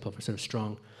is an example of a sort of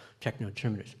strong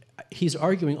techno-determinism. He's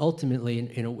arguing ultimately,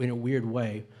 in a weird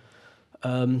way,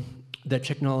 that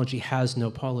technology has no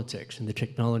politics and the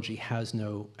technology has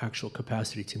no actual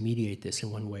capacity to mediate this in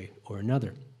one way or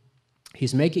another.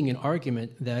 He's making an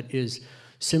argument that is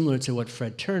similar to what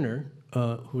Fred Turner,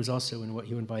 who is also in what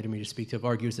you invited me to speak of,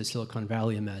 argues that Silicon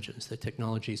Valley imagines, that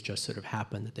technologies just sort of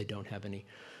happen, that they don't have any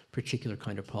particular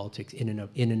kind of politics in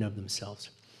and of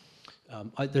themselves.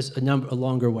 There's a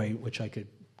longer way which I could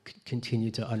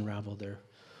continue to unravel their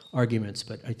arguments,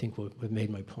 but I think we've made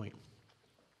my point.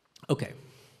 Okay.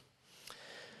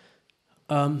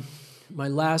 My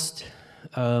last,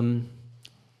 the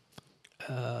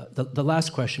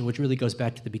last question, which really goes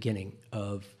back to the beginning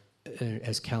of,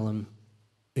 as Callum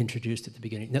introduced at the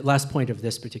beginning, the last point of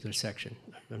this particular section,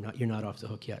 you're not off the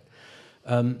hook yet,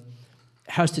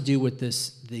 has to do with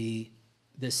this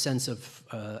sense of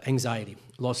anxiety,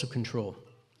 loss of control,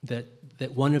 that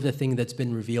one of the things that's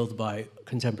been revealed by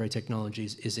contemporary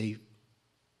technologies is a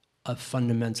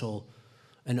fundamental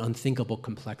and unthinkable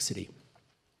complexity.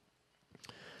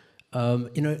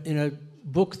 In a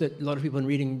book that a lot of people have been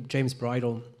reading, James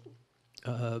Bridle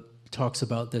talks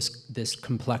about this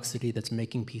complexity that's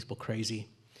making people crazy.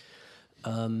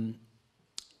 And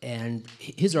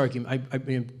his argument,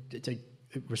 I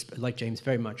like James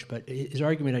very much, but his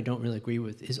argument I don't really agree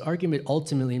with. His argument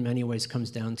ultimately in many ways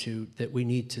comes down to that we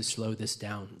need to slow this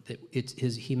down.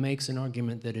 He makes an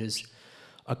argument that is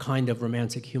a kind of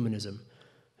romantic humanism,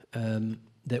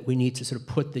 that we need to sort of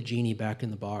put the genie back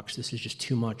in the box. This is just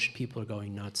too much. People are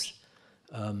going nuts.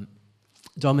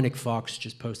 Dominic Fox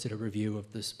just posted a review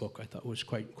of this book I thought was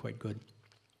quite good.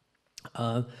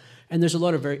 And there's a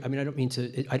lot of I don't mean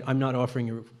to, I'm not offering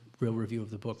a real review of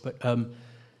the book, but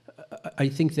I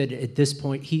think that at this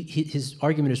point, his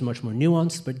argument is much more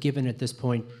nuanced, but given at this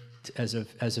point, as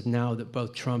of now, that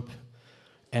both Trump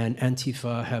and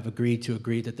Antifa have agreed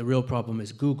that the real problem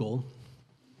is Google,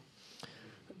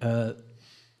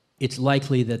 it's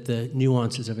likely that the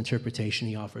nuances of interpretation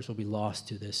he offers will be lost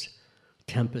to this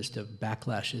tempest of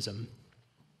backlashism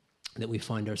that we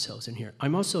find ourselves in here.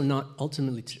 I'm also not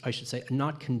ultimately, I should say,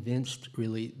 not convinced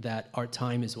really that our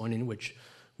time is one in which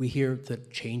We hear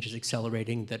that change is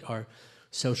accelerating, that our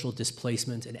social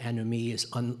displacement and anomie is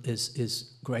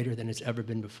greater than it's ever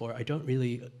been before. I don't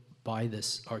really buy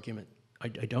this argument. I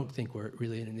don't think we're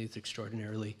really in an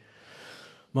extraordinarily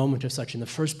moment of such in the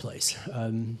first place.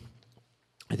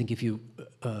 I think if you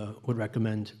would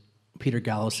recommend Peter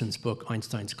Gallison's book,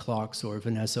 Einstein's Clocks, or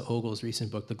Vanessa Ogle's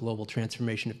recent book, The Global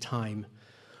Transformation of Time,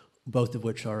 both of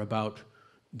which are about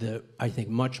the, I think,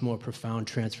 much more profound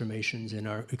transformations in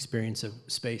our experience of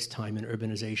space, time, and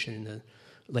urbanization in the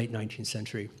late 19th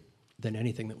century than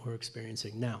anything that we're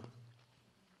experiencing now.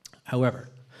 However,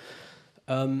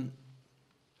 to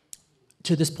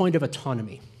this point of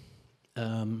autonomy,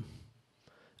 and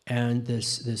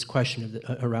this question of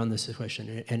around this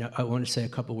question, and I want to say a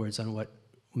couple words on what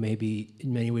maybe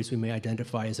in many ways we may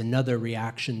identify as another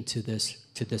reaction to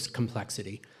this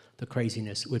complexity, the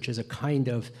craziness, which is a kind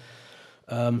of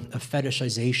a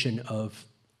fetishization of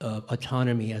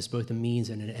autonomy as both a means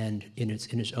and an end in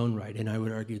its own right. And I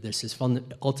would argue this is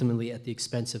ultimately at the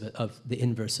expense of the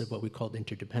inverse of what we called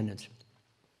interdependence.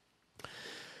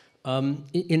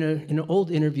 In an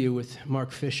old interview with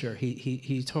Mark Fisher,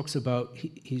 he talks about,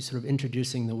 he's sort of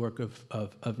introducing the work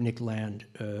of Nick Land,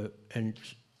 and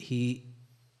he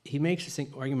makes this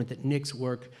argument that Nick's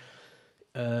work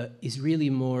is really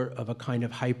more of a kind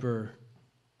of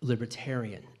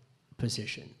hyper-libertarian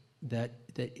position, that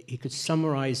he could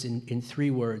summarize in 3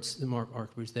 words, the Mark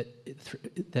argues, that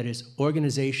is,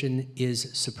 organization is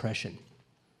suppression.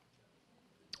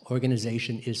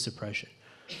 Organization is suppression.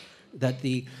 That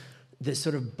the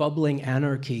sort of bubbling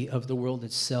anarchy of the world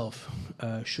itself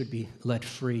should be let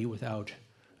free without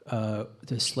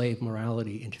the slave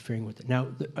morality interfering with it. Now,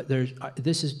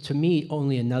 this is, to me,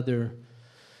 only another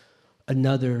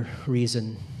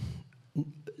reason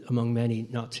among many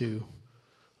not to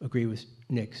agree with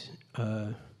Nick's.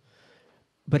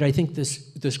 But I think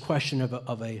this question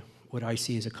of a what I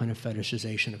see as a kind of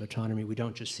fetishization of autonomy, we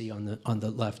don't just see on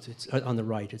the left. It's on the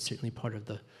right. It's certainly part of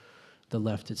the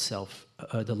left itself,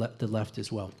 the left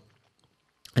as well.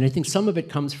 And I think some of it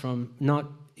comes from not,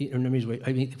 I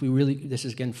mean, if we really, this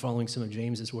is again following some of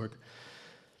James's work,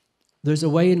 there's a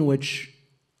way in which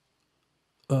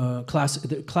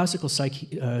classical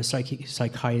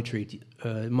psychiatry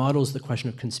models the question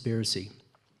of conspiracy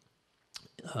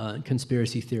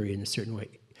theory in a certain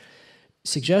way.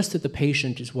 Suggests that the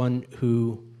patient is one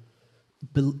who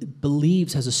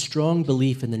believes, has a strong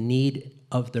belief in the need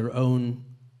of their own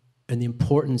and the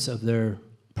importance of their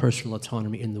personal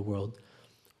autonomy in the world,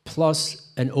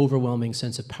 plus an overwhelming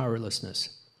sense of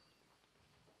powerlessness.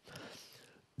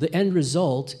 The end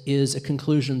result is a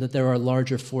conclusion that there are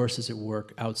larger forces at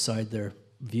work outside their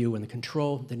view and the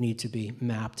control that need to be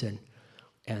mapped and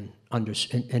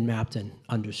mapped and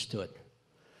understood.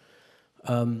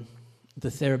 The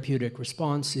therapeutic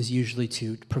response is usually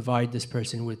to provide this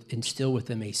person with, instill with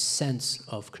them a sense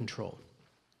of control.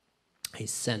 A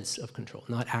sense of control,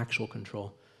 not actual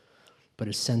control, but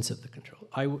a sense of the control.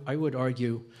 I would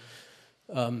argue,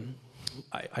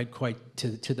 I quite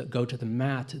go to the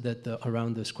mat that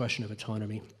around this question of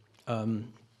autonomy,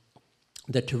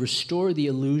 that to restore the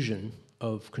illusion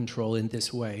of control in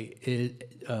this way,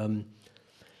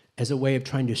 as a way of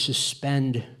trying to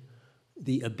suspend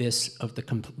the abyss of the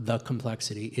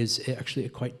complexity, is actually a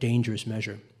quite dangerous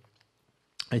measure.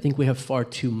 I think we have far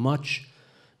too much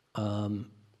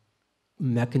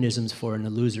mechanisms for an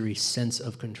illusory sense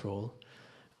of control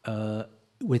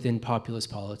within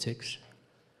populist politics,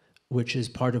 which is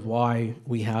part of why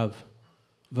we have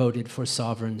voted for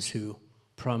sovereigns who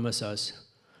promise us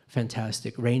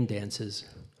fantastic rain dances,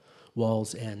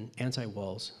 walls and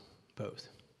anti-walls, both.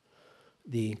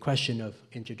 The question of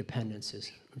interdependence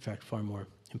is, in fact, far more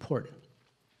important.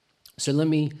 So let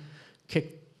me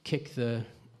kick the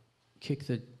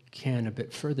can a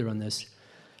bit further on this.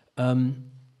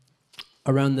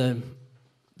 Around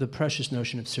the precious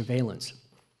notion of surveillance.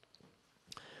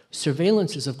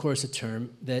 Surveillance is, of course, a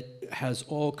term that has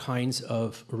all kinds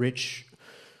of rich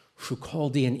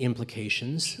Foucauldian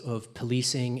implications of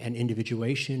policing and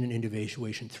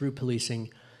individuation through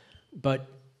policing. But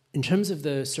in terms of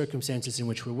the circumstances in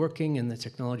which we're working and the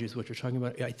technologies which we're talking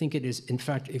about, I think it is, in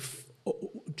fact,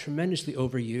 tremendously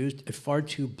overused, a far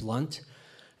too blunt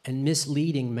and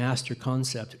misleading master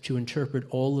concept to interpret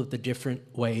all of the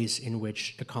different ways in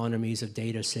which economies of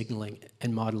data signaling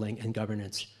and modeling and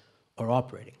governance are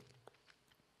operating.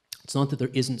 It's not that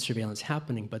there isn't surveillance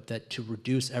happening, but that to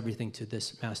reduce everything to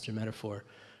this master metaphor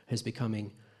is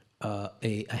becoming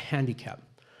a handicap.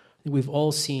 I think we've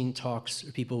all seen talks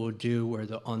people will do where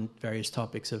on various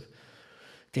topics of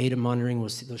data monitoring,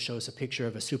 they'll show us a picture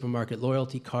of a supermarket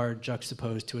loyalty card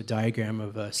juxtaposed to a diagram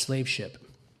of a slave ship.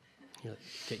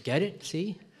 Get it?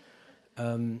 See?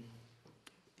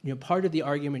 Part of the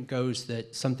argument goes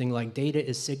that something like data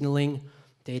is signaling,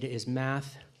 data is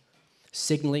math,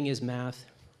 signaling is math,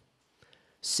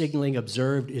 signaling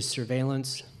observed is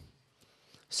surveillance,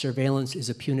 surveillance is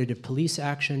a punitive police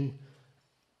action,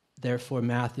 therefore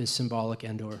math is symbolic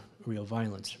and or real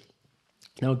violence.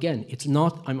 Now again, it's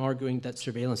not I'm arguing that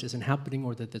surveillance isn't happening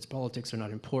or that its politics are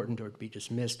not important or to be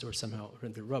dismissed or somehow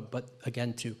in the rub, but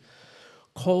again, to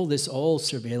call this all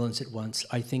surveillance at once,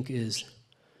 I think is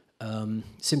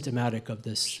symptomatic of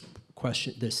this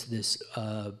question. Is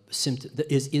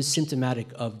symptomatic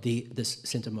of this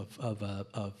symptom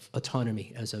of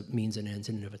autonomy as a means and ends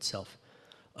in and of itself,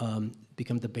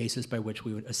 become the basis by which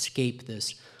we would escape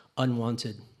this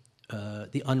unwanted,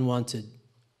 the unwanted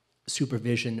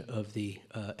supervision of the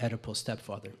Oedipal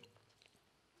stepfather.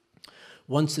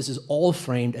 Once this is all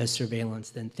framed as surveillance,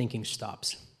 then thinking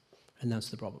stops, and that's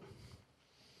the problem.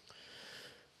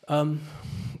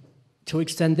 To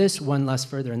extend this one last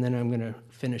further, and then I'm going to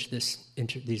finish this.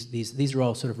 These are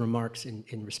all sort of remarks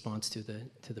in response to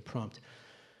the prompt.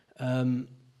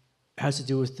 Has to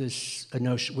do with this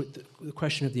notion, with the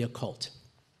question of the occult,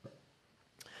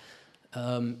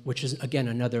 which is again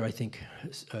another, I think,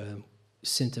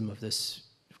 symptom of this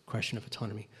question of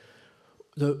autonomy.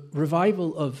 The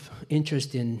revival of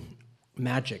interest in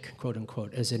magic, quote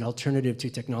unquote, as an alternative to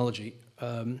technology,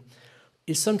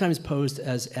 is sometimes posed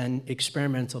as an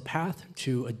experimental path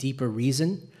to a deeper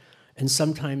reason, and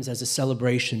sometimes as a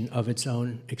celebration of its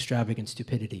own extravagant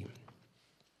stupidity.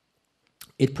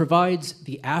 It provides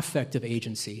the affect of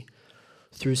agency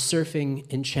through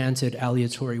surfing enchanted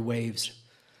aleatory waves,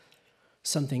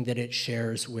 something that it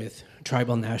shares with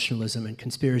tribal nationalism and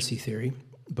conspiracy theory,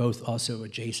 both also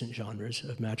adjacent genres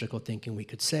of magical thinking, we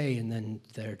could say, and then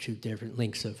there are two different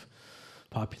links of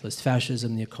populist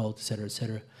fascism, the occult, et cetera, et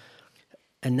cetera.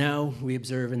 And now we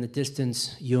observe in the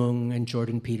distance Jung and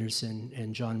Jordan Peterson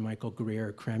and John Michael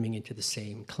Greer cramming into the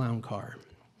same clown car.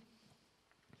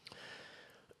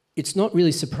 It's not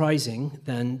really surprising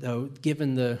then, though,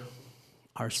 given the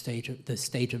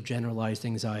state of generalized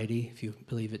anxiety, if you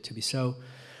believe it to be so,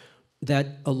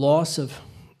 that a loss of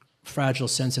fragile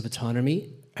sense of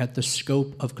autonomy at the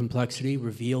scope of complexity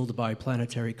revealed by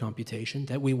planetary computation,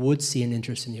 that we would see an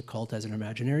interest in the occult as an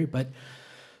imaginary, but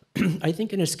I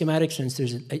think in a schematic sense,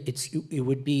 it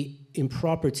would be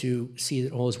improper to see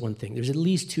it all as one thing. There's at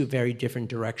least two very different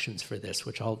directions for this,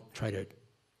 which I'll try to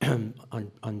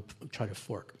try to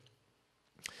fork.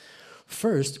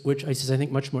 First, which is I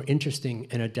think much more interesting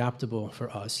and adaptable for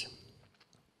us,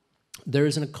 there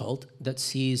is an occult that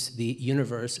sees the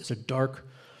universe as a dark,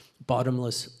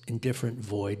 bottomless, indifferent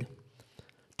void,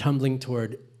 tumbling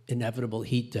toward inevitable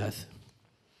heat death,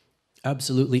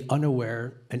 absolutely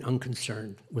unaware and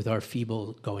unconcerned with our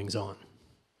feeble goings-on.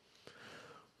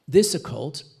 This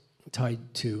occult,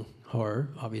 tied to horror,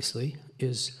 obviously,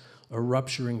 is a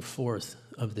rupturing forth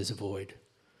of this void,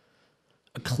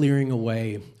 a clearing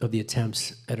away of the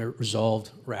attempts at a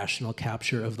resolved, rational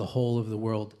capture of the whole of the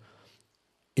world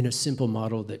in a simple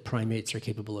model that primates are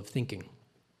capable of thinking.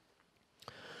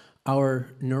 Our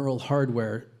neural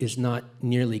hardware is not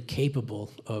nearly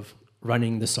capable of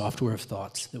running the software of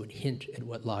thoughts that would hint at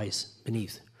what lies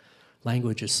beneath.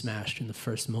 Language is smashed in the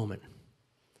first moment.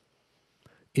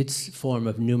 Its form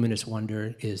of numinous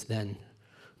wonder is then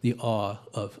the awe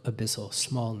of abyssal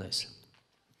smallness.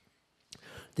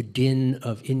 The din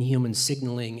of inhuman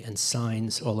signaling and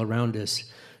signs all around us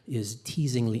is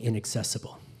teasingly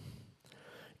inaccessible.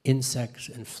 Insects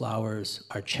and flowers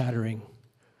are chattering,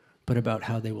 but about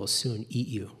how they will soon eat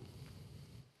you.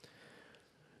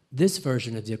 This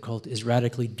version of the occult is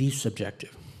radically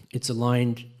desubjective. It's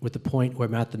aligned with the point where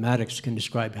mathematics can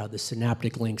describe how the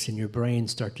synaptic links in your brain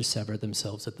start to sever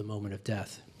themselves at the moment of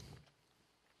death.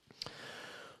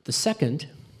 The second,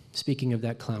 speaking of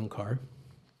that clown car,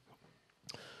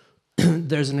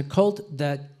 there's an occult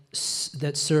that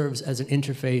serves as an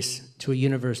interface to a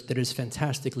universe that is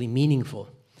fantastically meaningful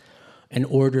and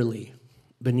orderly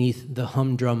beneath the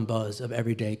humdrum buzz of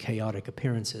everyday chaotic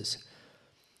appearances.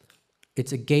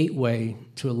 It's a gateway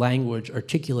to a language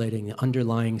articulating the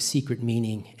underlying secret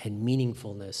meaning and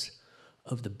meaningfulness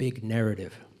of the big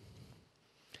narrative.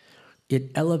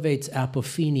 It elevates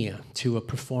apophenia to a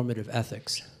performative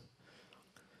ethics.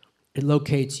 It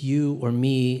locates you or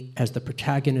me as the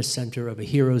protagonist center of a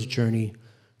hero's journey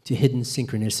to hidden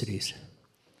synchronicities.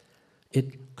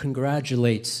 It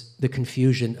congratulates the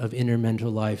confusion of inner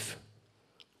mental life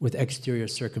with exterior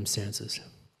circumstances,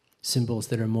 symbols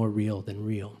that are more real than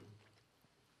real.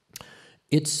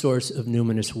 Its source of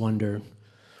numinous wonder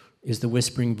is the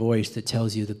whispering voice that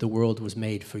tells you that the world was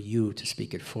made for you to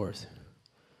speak it forth.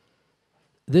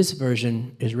 This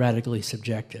version is radically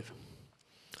subjective.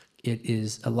 It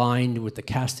is aligned with the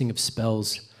casting of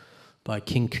spells by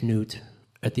King Canute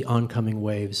at the oncoming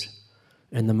waves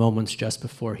and the moments just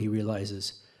before he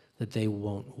realizes that they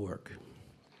won't work.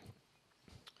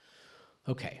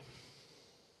 Okay.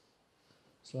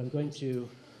 So I'm going to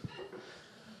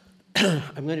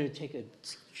take a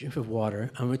drink of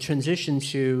water. I'm going to transition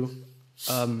to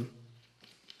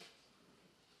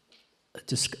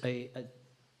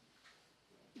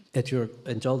at your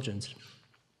indulgence.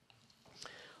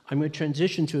 I'm going to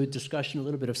transition to a discussion a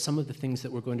little bit of some of the things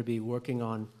that we're going to be working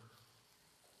on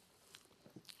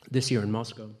this year in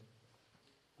Moscow.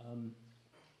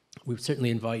 We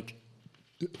certainly invite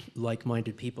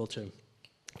like-minded people to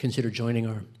consider joining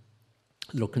our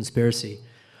little conspiracy.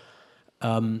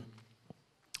 But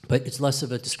it's less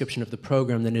of a description of the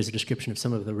program than it is a description of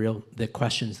some of the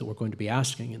questions that we're going to be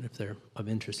asking, and if they're of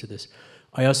interest to this.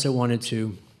 I also wanted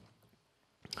to,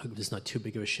 I hope this is not too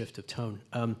big of a shift of tone,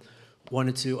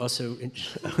 wanted to also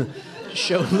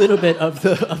show a little bit of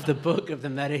the book, of the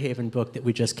Metahaven book that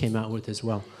we just came out with as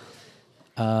well.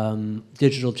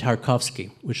 Digital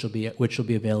Tarkovsky, which will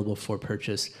be available for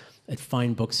purchase at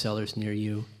fine booksellers near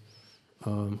you,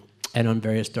 and on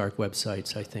various dark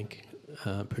websites, I think,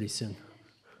 pretty soon.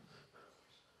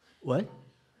 What?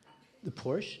 The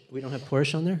Porsche? We don't have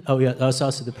Porsche on there? Oh yeah, that's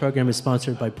also, the program is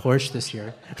sponsored by Porsche this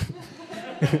year.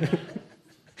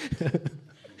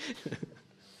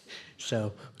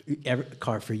 So,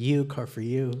 car for you, car for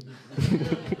you,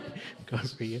 car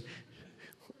for you.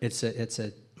 It's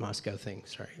a Moscow thing,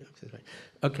 sorry.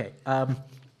 Okay,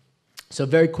 so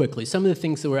very quickly, some of the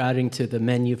things that we're adding to the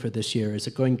menu for this year is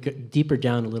going deeper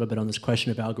down a little bit on this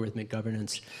question of algorithmic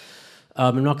governance.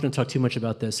 I'm not going to talk too much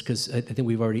about this because I think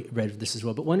we've already read this as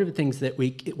well. But one of the things that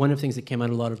came out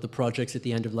of a lot of the projects at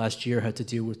the end of last year had to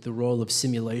do with the role of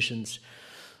simulations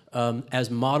as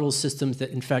model systems that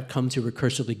in fact come to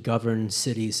recursively govern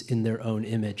cities in their own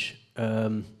image.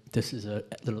 This is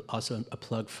also a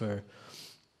plug for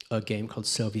a game called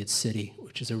Soviet City,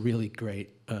 which is a really great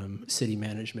city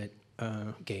management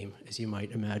game, as you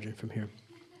might imagine from here.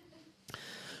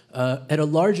 At a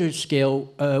larger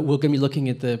scale, we're going to be looking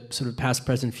at the sort of past,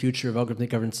 present, future of algorithmic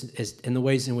governance and the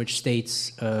ways in which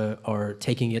states are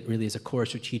taking it really as a core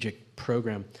strategic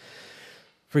program.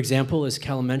 For example, as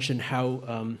Callum mentioned,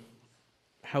 how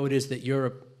it is that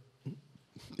Europe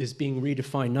is being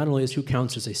redefined not only as who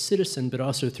counts as a citizen, but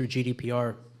also through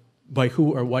GDPR by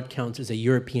who or what counts as a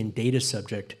European data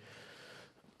subject.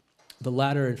 The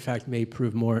latter, in fact, may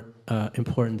prove more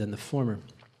important than the former.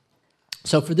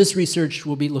 So for this research,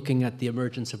 we'll be looking at the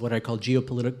emergence of what I call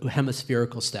geopolitical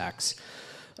hemispherical stacks,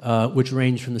 which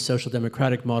range from the social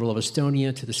democratic model of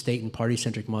Estonia to the state and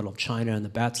party-centric model of China and the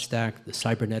BAT stack, the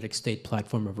cybernetic state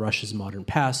platform of Russia's modern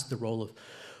past, the role of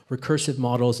recursive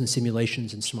models and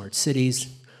simulations in smart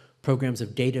cities, programs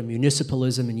of data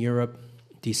municipalism in Europe,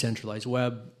 decentralized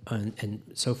web, and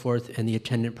so forth, and the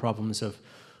attendant problems of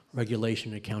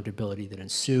regulation and accountability that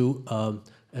ensue,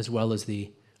 as well as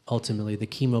ultimately the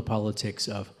chemopolitics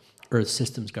of Earth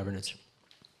systems governance.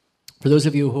 For those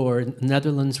of you who are in the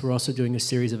Netherlands, we're also doing a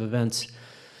series of events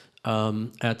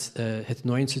at Het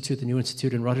Nooy Institute, the New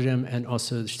Institute in Rotterdam, and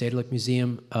also the Stedelijk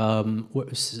Museum.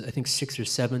 I think 6 or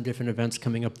 7 different events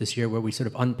coming up this year where we sort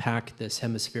of unpack this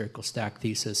hemispherical stack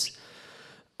thesis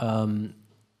in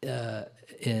a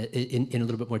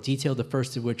little bit more detail. The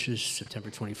first of which is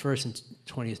September 21st and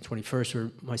 20th, 21st,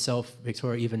 where myself,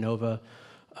 Victoria Ivanova,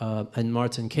 and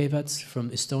Martin Kevets from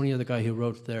Estonia, the guy who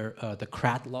wrote the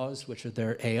CRAT laws, which are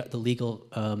the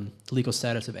legal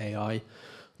status of AI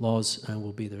laws, and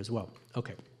will be there as well.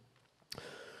 Okay.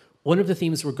 One of the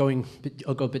themes I'll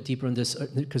go a bit deeper on this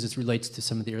because it relates to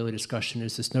some of the earlier discussion,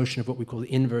 is this notion of what we call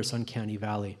the inverse uncanny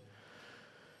valley.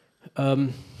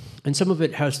 And some of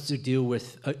it has to do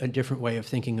with a different way of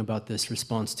thinking about this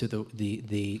response to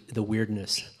the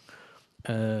weirdness.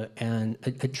 And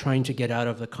trying to get out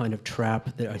of the kind of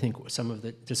trap that I think some of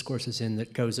the discourse is in,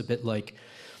 that goes a bit like,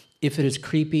 if it is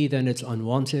creepy, then it's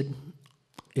unwanted.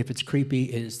 If it's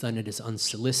creepy, then it is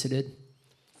unsolicited.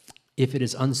 If it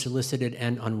is unsolicited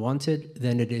and unwanted,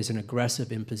 then it is an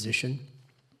aggressive imposition.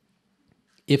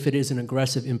 If it is an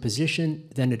aggressive imposition,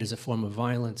 then it is a form of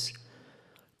violence.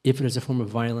 If it is a form of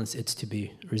violence, it's to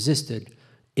be resisted.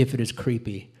 If it is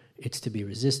creepy, it's to be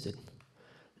resisted.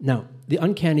 Now, the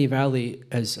uncanny valley,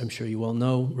 as I'm sure you all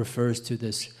know, refers to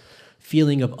this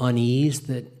feeling of unease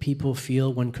that people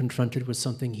feel when confronted with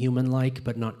something human-like,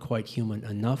 but not quite human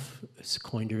enough. It's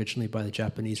coined originally by the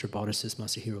Japanese roboticist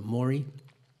Masahiro Mori.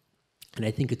 And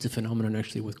I think it's a phenomenon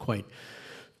actually with quite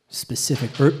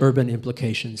specific urban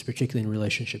implications, particularly in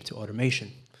relationship to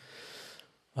automation.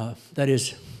 That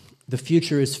is, the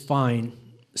future is fine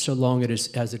so long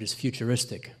as it is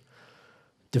futuristic,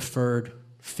 deferred,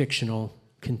 fictional,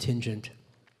 contingent.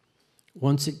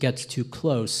 Once it gets too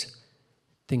close,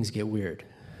 things get weird.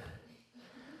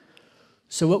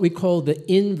 So what we call the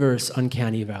inverse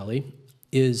uncanny valley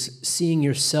is seeing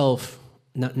yourself,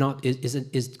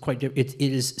 is quite different. It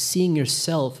is seeing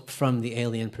yourself from the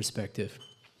alien perspective.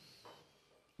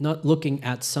 Not looking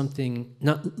at something,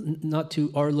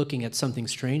 looking at something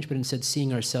strange, but instead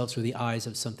seeing ourselves through the eyes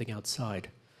of something outside.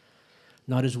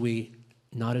 Not as we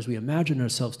imagine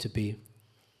ourselves to be,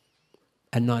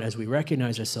 and not as we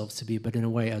recognize ourselves to be, but in a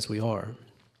way as we are.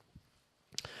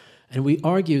 And we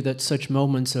argue that such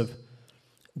moments of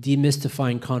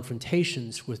demystifying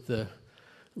confrontations with the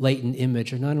latent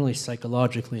image are not only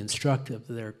psychologically instructive,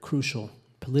 they're crucial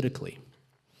politically.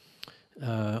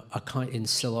 In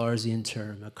Salarzian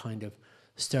term, a kind of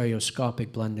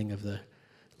stereoscopic blending of the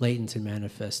latent and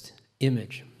manifest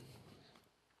image.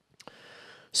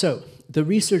 So, the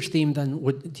research theme then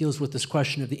deals with this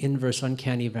question of the inverse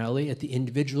uncanny valley at the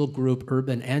individual, group,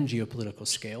 urban, and geopolitical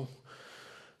scale.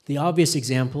 The obvious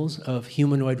examples of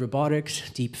humanoid robotics,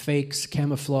 deep fakes,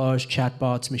 camouflage,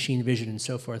 chatbots, machine vision, and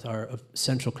so forth are of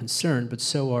central concern, but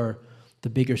so are the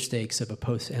bigger stakes of a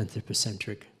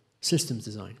post-anthropocentric systems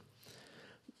design.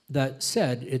 That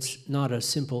said, it's not a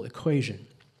simple equation.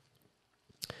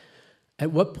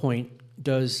 At what point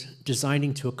does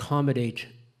designing to accommodate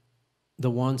the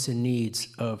wants and needs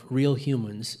of real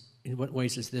humans, in what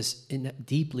ways is this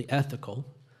deeply ethical?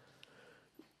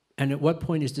 And at what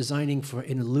point is designing for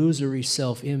an illusory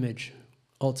self-image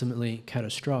ultimately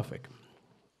catastrophic?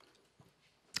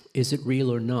 Is it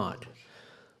real or not?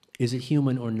 Is it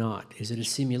human or not? Is it a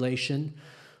simulation?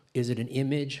 Is it an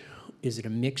image? Is it a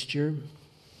mixture?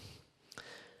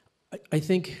 I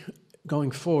think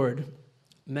going forward,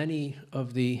 many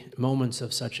of the moments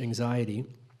of such anxiety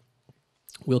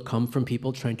will come from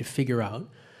people trying to figure out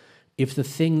if the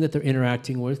thing that they're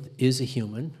interacting with is a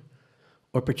human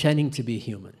or pretending to be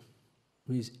human.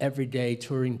 These everyday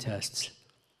Turing tests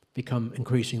become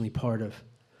increasingly part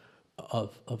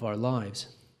of our lives.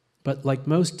 But like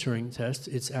most Turing tests,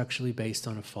 it's actually based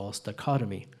on a false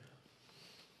dichotomy.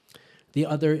 The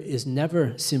other is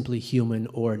never simply human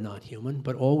or not human,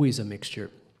 but always a mixture.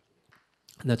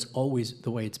 And that's always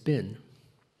the way it's been.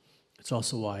 It's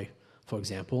also why, for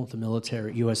example, the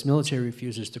US military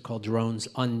refuses to call drones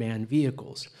unmanned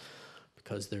vehicles,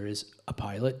 because there is a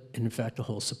pilot and, in fact, a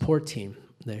whole support team.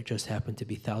 They just happen to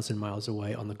be 1,000 miles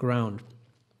away on the ground.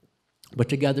 But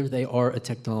together they are a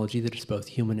technology that is both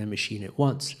human and machine at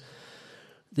once.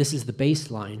 This is the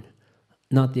baseline,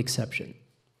 not the exception.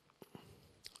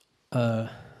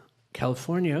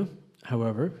 California,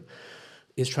 however,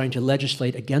 is trying to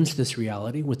legislate against this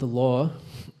reality with a law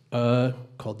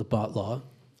called the bot law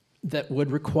that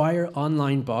would require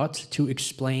online bots to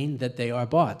explain that they are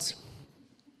bots.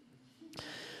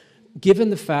 Given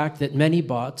the fact that many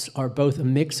bots are both a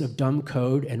mix of dumb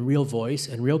code and real voice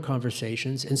and real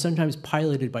conversations, and sometimes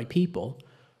piloted by people,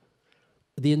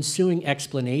 the ensuing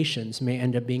explanations may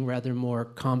end up being rather more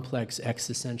complex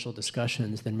existential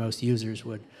discussions than most users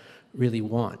would really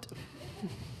want.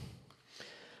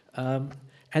 And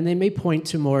they may point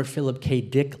to more Philip K.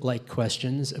 Dick-like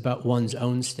questions about one's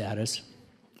own status,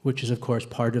 which is, of course,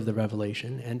 part of the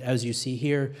revelation. And as you see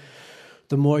here,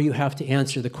 the more you have to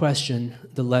answer the question,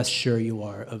 the less sure you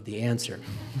are of the answer.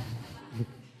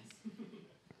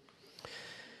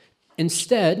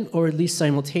 Instead, or at least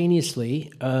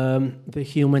simultaneously, the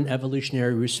human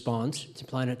evolutionary response to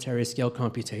planetary scale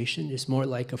computation is more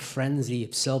like a frenzy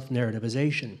of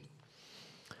self-narrativization.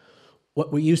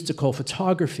 What we used to call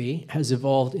photography has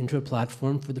evolved into a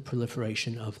platform for the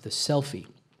proliferation of the selfie.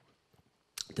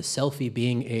 The selfie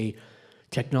being a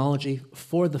technology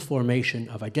for the formation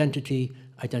of identity,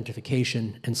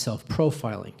 identification, and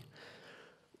self-profiling.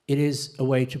 It is a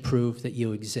way to prove that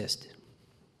you exist.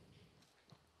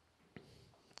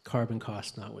 Carbon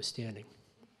cost notwithstanding.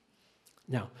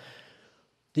 Now,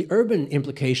 the urban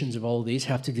implications of all of these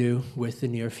have to do with the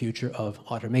near future of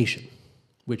automation,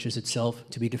 which is itself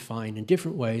to be defined in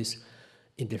different ways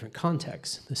in different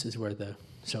contexts. This is where the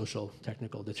social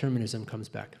technical determinism comes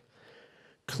back.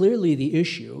 Clearly, the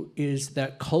issue is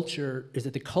that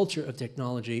the culture of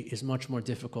technology is much more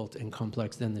difficult and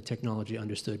complex than the technology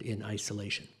understood in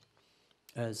isolation.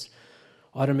 As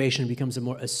automation becomes a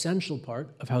more essential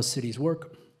part of how cities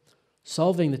work,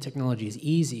 solving the technology is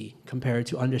easy compared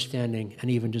to understanding and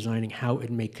even designing how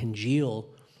it may congeal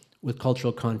with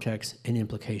cultural context and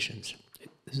implications.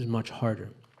 This is much harder.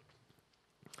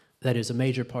 That is, a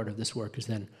major part of this work is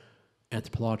then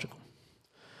anthropological.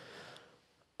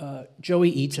 Joey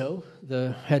Ito,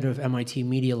 the head of MIT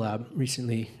Media Lab,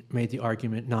 recently made the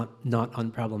argument, not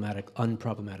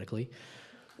unproblematically,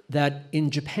 that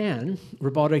in Japan,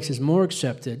 robotics is more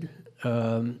accepted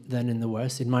than in the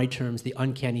West. In my terms, the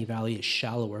uncanny valley is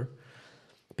shallower,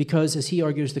 because, as he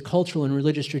argues, the cultural and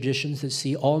religious traditions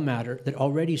that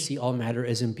already see all matter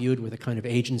as imbued with a kind of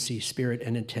agency, spirit,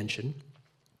 and intention,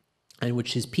 and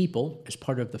which his people, as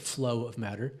part of the flow of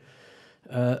matter,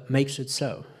 makes it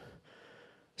so.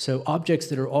 So objects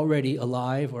that are already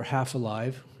alive or half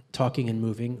alive, talking and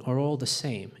moving, are all the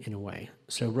same in a way.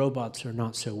 So robots are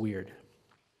not so weird.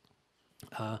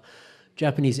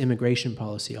 Japanese immigration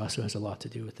policy also has a lot to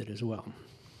do with it as well.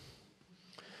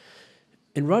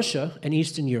 In Russia and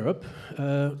Eastern Europe,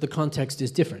 the context is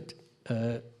different.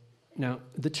 Now,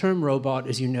 the term robot,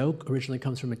 as you know, originally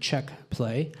comes from a Czech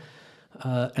play,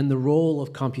 and the role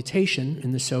of computation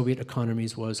in the Soviet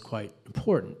economies was quite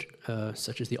important,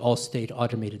 such as the all-state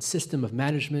automated system of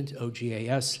management,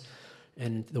 OGAS,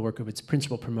 and the work of its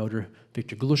principal promoter,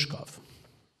 Viktor Glushkov.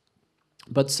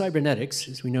 But cybernetics,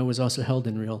 as we know, was also held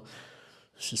in real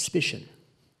suspicion.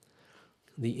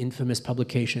 The infamous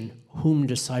publication, Whom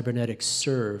Does Cybernetics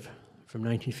Serve, from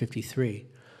 1953,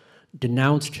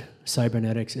 denounced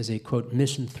cybernetics as a, quote,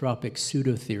 misanthropic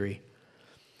pseudo-theory,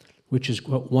 which is,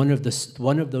 quote, one of those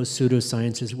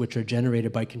pseudosciences which are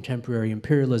generated by contemporary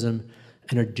imperialism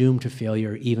and are doomed to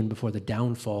failure even before the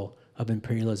downfall of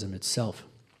imperialism itself.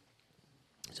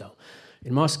 So,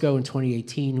 in Moscow in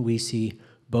 2018, we see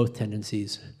both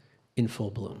tendencies in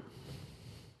full bloom.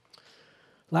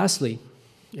 Lastly,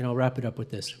 and I'll wrap it up with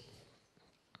this.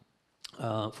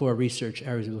 For our research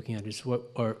areas we're looking at is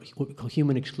what we call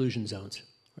human exclusion zones,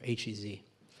 or HEZ.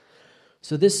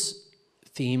 So this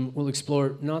theme will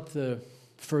explore not the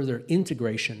further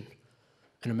integration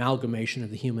and amalgamation of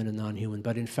the human and non-human,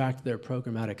 but in fact their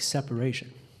programmatic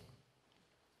separation.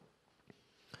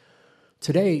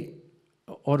 Today,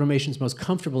 automation's most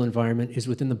comfortable environment is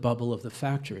within the bubble of the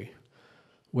factory,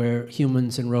 where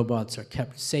humans and robots are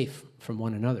kept safe from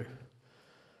one another.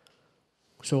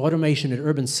 So automation at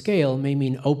urban scale may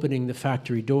mean opening the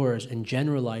factory doors and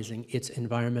generalizing its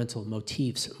environmental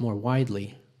motifs more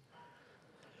widely.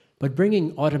 But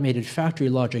bringing automated factory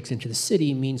logics into the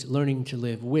city means learning to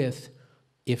live with,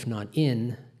 if not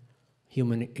in,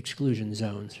 human exclusion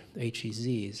zones,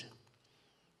 HEZs.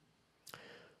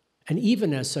 And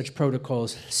even as such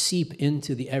protocols seep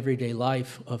into the everyday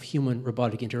life of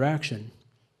human-robotic interaction,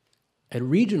 at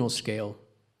regional scale,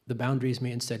 the boundaries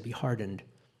may instead be hardened.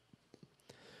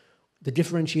 The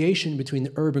differentiation between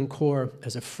the urban core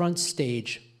as a front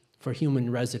stage for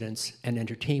human residence and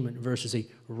entertainment versus a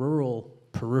rural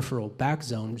peripheral back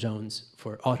zones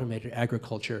for automated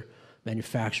agriculture,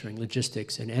 manufacturing,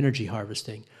 logistics, and energy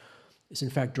harvesting is in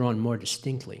fact drawn more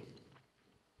distinctly.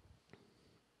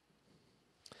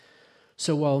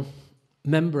 So while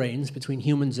membranes between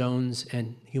human zones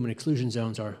and human exclusion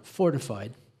zones are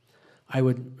fortified, I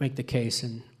would make the case,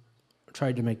 and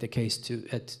tried to make the case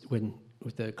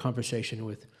with the conversation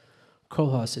with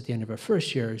Kohlhaas at the end of our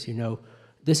first year, as you know,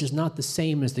 this is not the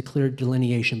same as the clear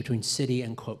delineation between city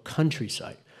and, quote,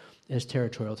 countryside as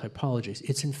territorial typologies.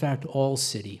 It's in fact all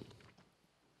city,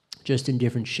 just in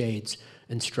different shades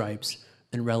and stripes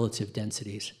and relative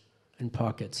densities and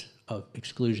pockets of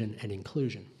exclusion and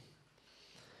inclusion.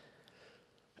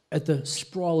 At the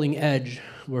sprawling edge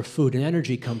where food and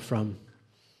energy come from,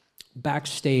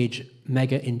 backstage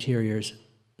mega interiors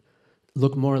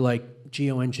look more like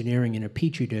geoengineering in a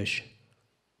petri dish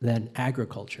than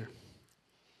agriculture.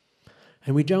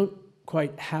 And we don't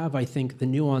quite have, I think, the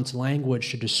nuanced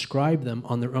language to describe them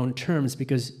on their own terms,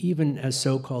 because even as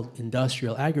so-called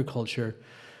industrial agriculture,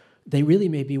 they really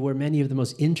may be where many of the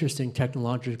most interesting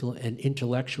technological and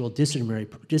intellectual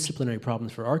disciplinary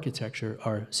problems for architecture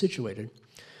are situated.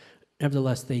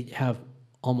 Nevertheless, they have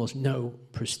almost no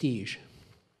prestige.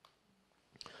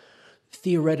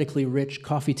 Theoretically rich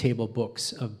coffee table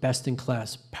books of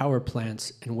best-in-class power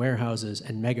plants and warehouses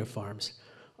and mega farms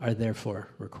are therefore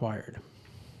required.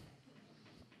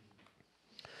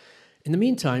 In the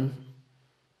meantime,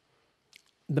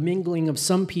 the mingling of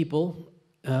some people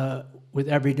with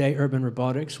everyday urban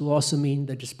robotics will also mean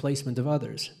the displacement of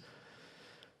others.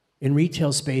 In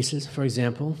retail spaces, for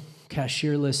example,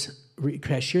 cashierless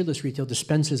retail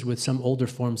dispenses with some older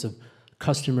forms of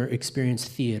customer experience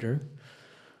theater,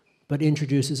 but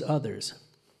introduces others,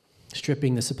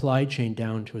 stripping the supply chain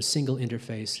down to a single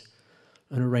interface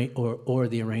or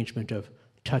the arrangement of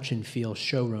touch and feel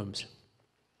showrooms.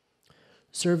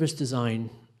 Service design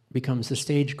becomes the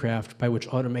stagecraft by which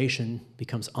automation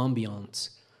becomes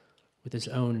ambiance with its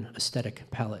own aesthetic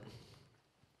palette.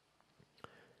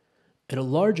 At a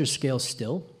larger scale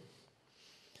still,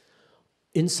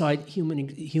 inside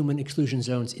human exclusion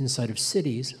zones inside of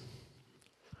cities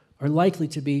are likely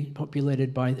to be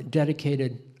populated by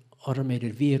dedicated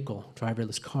automated vehicle,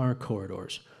 driverless car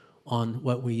corridors on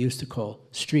what we used to call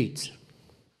streets.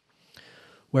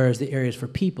 Whereas the areas for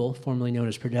people, formerly known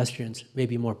as pedestrians, may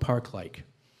be more park-like.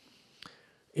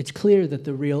 It's clear that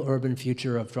the real urban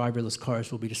future of driverless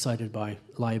cars will be decided by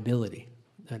liability.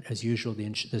 That, as usual,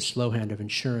 the slow hand of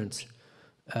insurance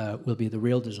will be the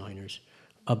real designers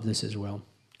of this as well.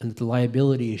 And that the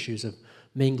liability issues of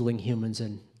mingling humans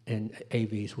and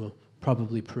AVs will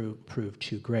probably prove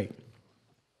too great.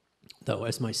 Though,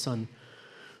 as my son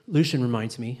Lucian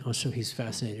reminds me, also he's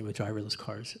fascinated with driverless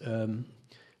cars,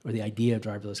 or the idea of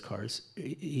driverless cars,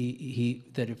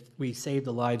 that if we save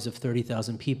the lives of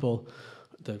 30,000 people,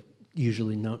 the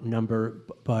usually number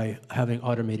by having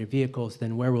automated vehicles,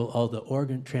 then where will all the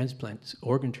organs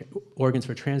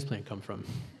for transplant come from?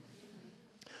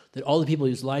 That all the people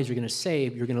whose lives you're going to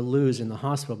save, you're going to lose in the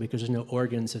hospital because there's no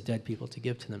organs of dead people to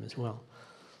give to them as well.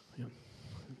 Yeah.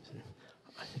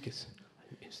 I think it's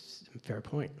a fair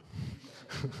point.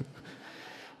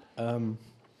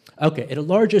 Okay, at a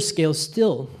larger scale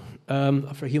still,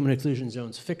 for human exclusion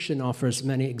zones, fiction offers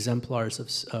many exemplars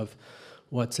of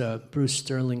what Bruce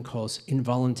Sterling calls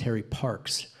involuntary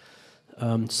parks,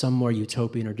 some more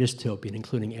utopian or dystopian,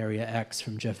 including Area X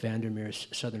from Jeff Vandermeer's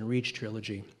Southern Reach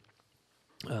trilogy,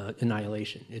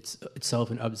 Annihilation. It's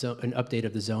itself an update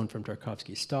of the zone from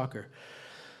Tarkovsky's Stalker.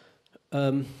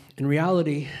 In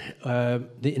reality,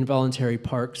 the involuntary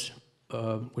parks,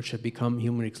 which have become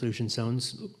human exclusion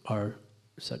zones,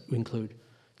 include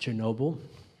Chernobyl,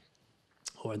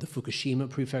 or the Fukushima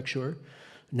prefecture,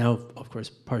 now, of course,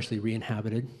 partially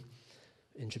re-inhabited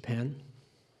in Japan.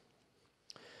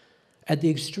 At the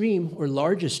extreme or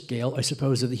largest scale, I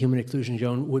suppose, of the human exclusion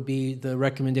zone would be the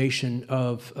recommendation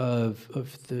of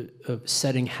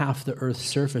setting half the Earth's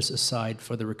surface aside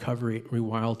for the recovery,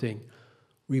 rewilding,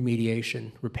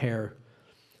 remediation, repair,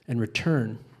 and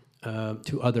return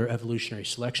to other evolutionary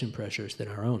selection pressures than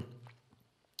our own.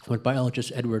 What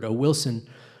biologist Edward O. Wilson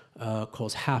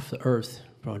calls Half the Earth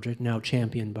project, now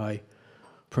championed by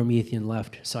Promethean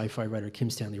left sci-fi writer Kim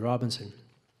Stanley Robinson.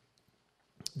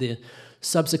 The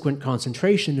subsequent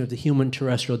concentration of the human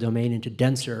terrestrial domain into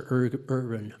denser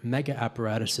urban mega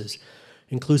apparatuses,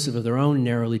 inclusive of their own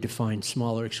narrowly defined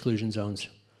smaller exclusion zones,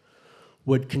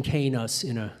 would contain us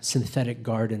in a synthetic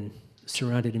garden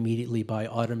surrounded immediately by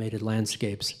automated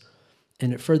landscapes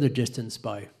and at further distance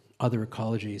by other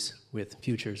ecologies with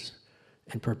futures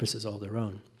and purposes all their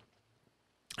own.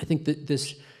 I think that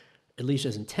this, at least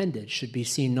as intended, should be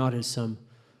seen not as some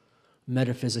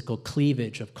metaphysical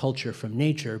cleavage of culture from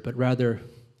nature, but rather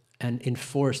an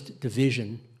enforced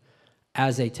division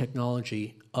as a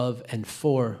technology of and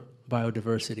for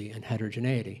biodiversity and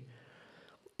heterogeneity.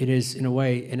 It is, in a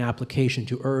way, an application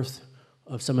to Earth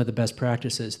of some of the best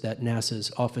practices that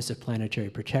NASA's Office of Planetary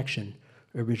Protection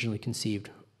originally conceived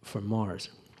for Mars.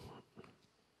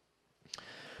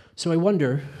 So I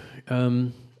wonder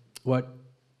what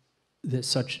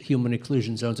such human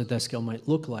exclusion zones at that scale might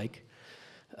look like,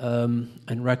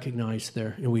 and recognize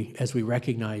as we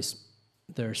recognize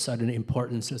their sudden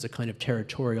importance as a kind of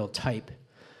territorial type.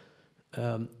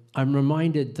 I'm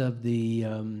reminded of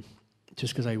the,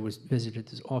 just because I visited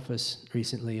this office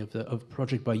recently, of a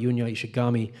project by Yunya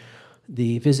Ishigami,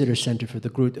 the visitor center for the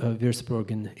Groot Weersburg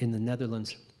in the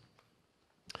Netherlands,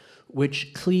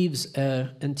 which cleaves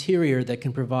an interior that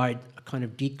can provide a kind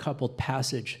of decoupled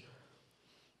passage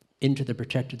into the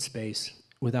protected space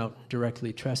without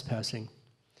directly trespassing.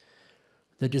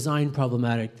 The design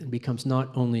problematic becomes not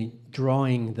only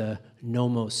drawing the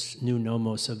new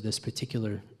nomos of this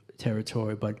particular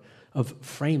territory, but of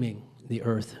framing the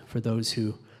Earth for those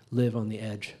who live on the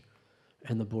edge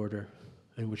and the border,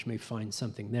 and which may find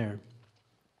something there.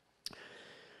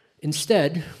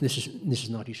 Instead, this is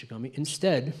not Ishigami.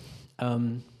 Instead,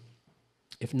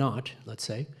 if not, let's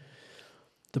say,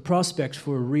 the prospects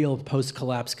for a real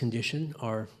post-collapse condition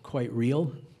are quite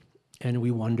real, and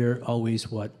we wonder always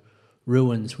what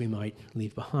ruins we might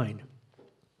leave behind.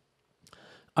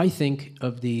 I think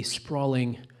of the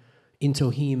sprawling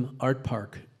Intohim art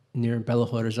park near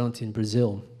Belo Horizonte in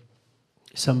Brazil,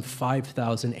 some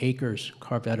 5,000 acres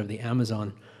carved out of the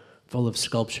Amazon, full of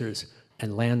sculptures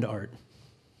and land art.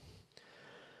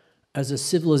 As a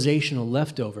civilizational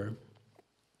leftover,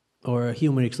 or a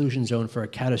human exclusion zone for a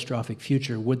catastrophic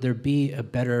future, would there be a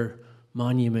better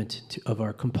monument of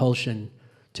our compulsion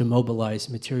to mobilize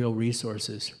material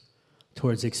resources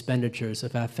towards expenditures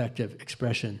of affective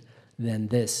expression than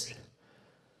this?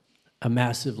 A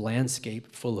massive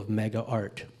landscape full of mega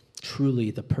art,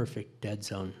 truly the perfect dead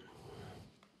zone.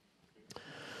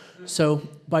 So,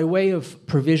 by way of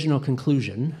provisional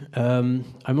conclusion,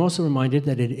 I'm also reminded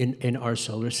that in our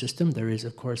solar system, there is,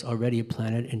 of course, already a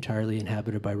planet entirely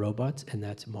inhabited by robots, and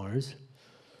that's Mars.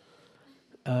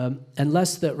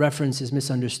 Unless the reference is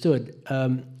misunderstood,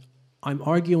 I'm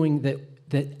arguing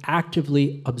that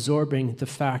actively absorbing the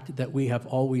fact that we have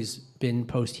always been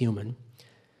post-human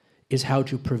is how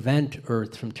to prevent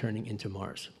Earth from turning into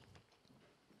Mars.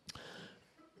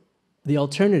 The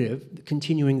alternative,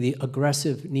 continuing the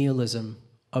aggressive nihilism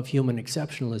of human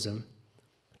exceptionalism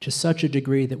to such a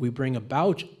degree that we bring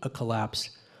about a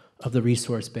collapse of the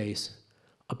resource base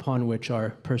upon which our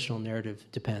personal narrative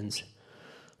depends,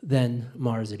 then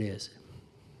Mars it is.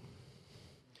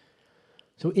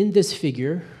 So in this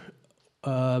figure,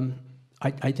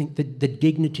 I think that the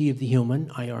dignity of the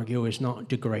human, I argue, is not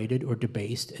degraded or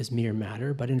debased as mere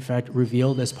matter, but in fact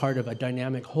revealed as part of a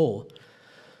dynamic whole.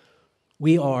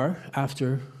 We are,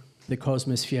 after the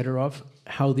Cosmos Fyodorov,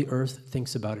 how the Earth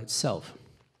thinks about itself.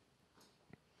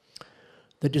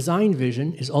 The design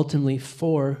vision is ultimately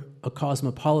for a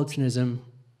cosmopolitanism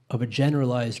of a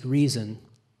generalized reason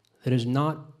that is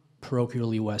not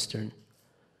parochially Western,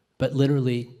 but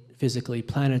literally, physically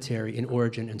planetary in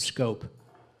origin and scope,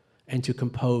 and to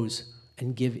compose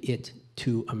and give it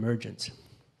to emergence.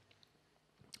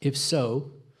 If so,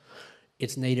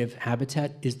 its native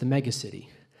habitat is the megacity,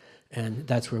 and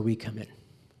that's where we come in.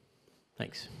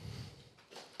 Thanks.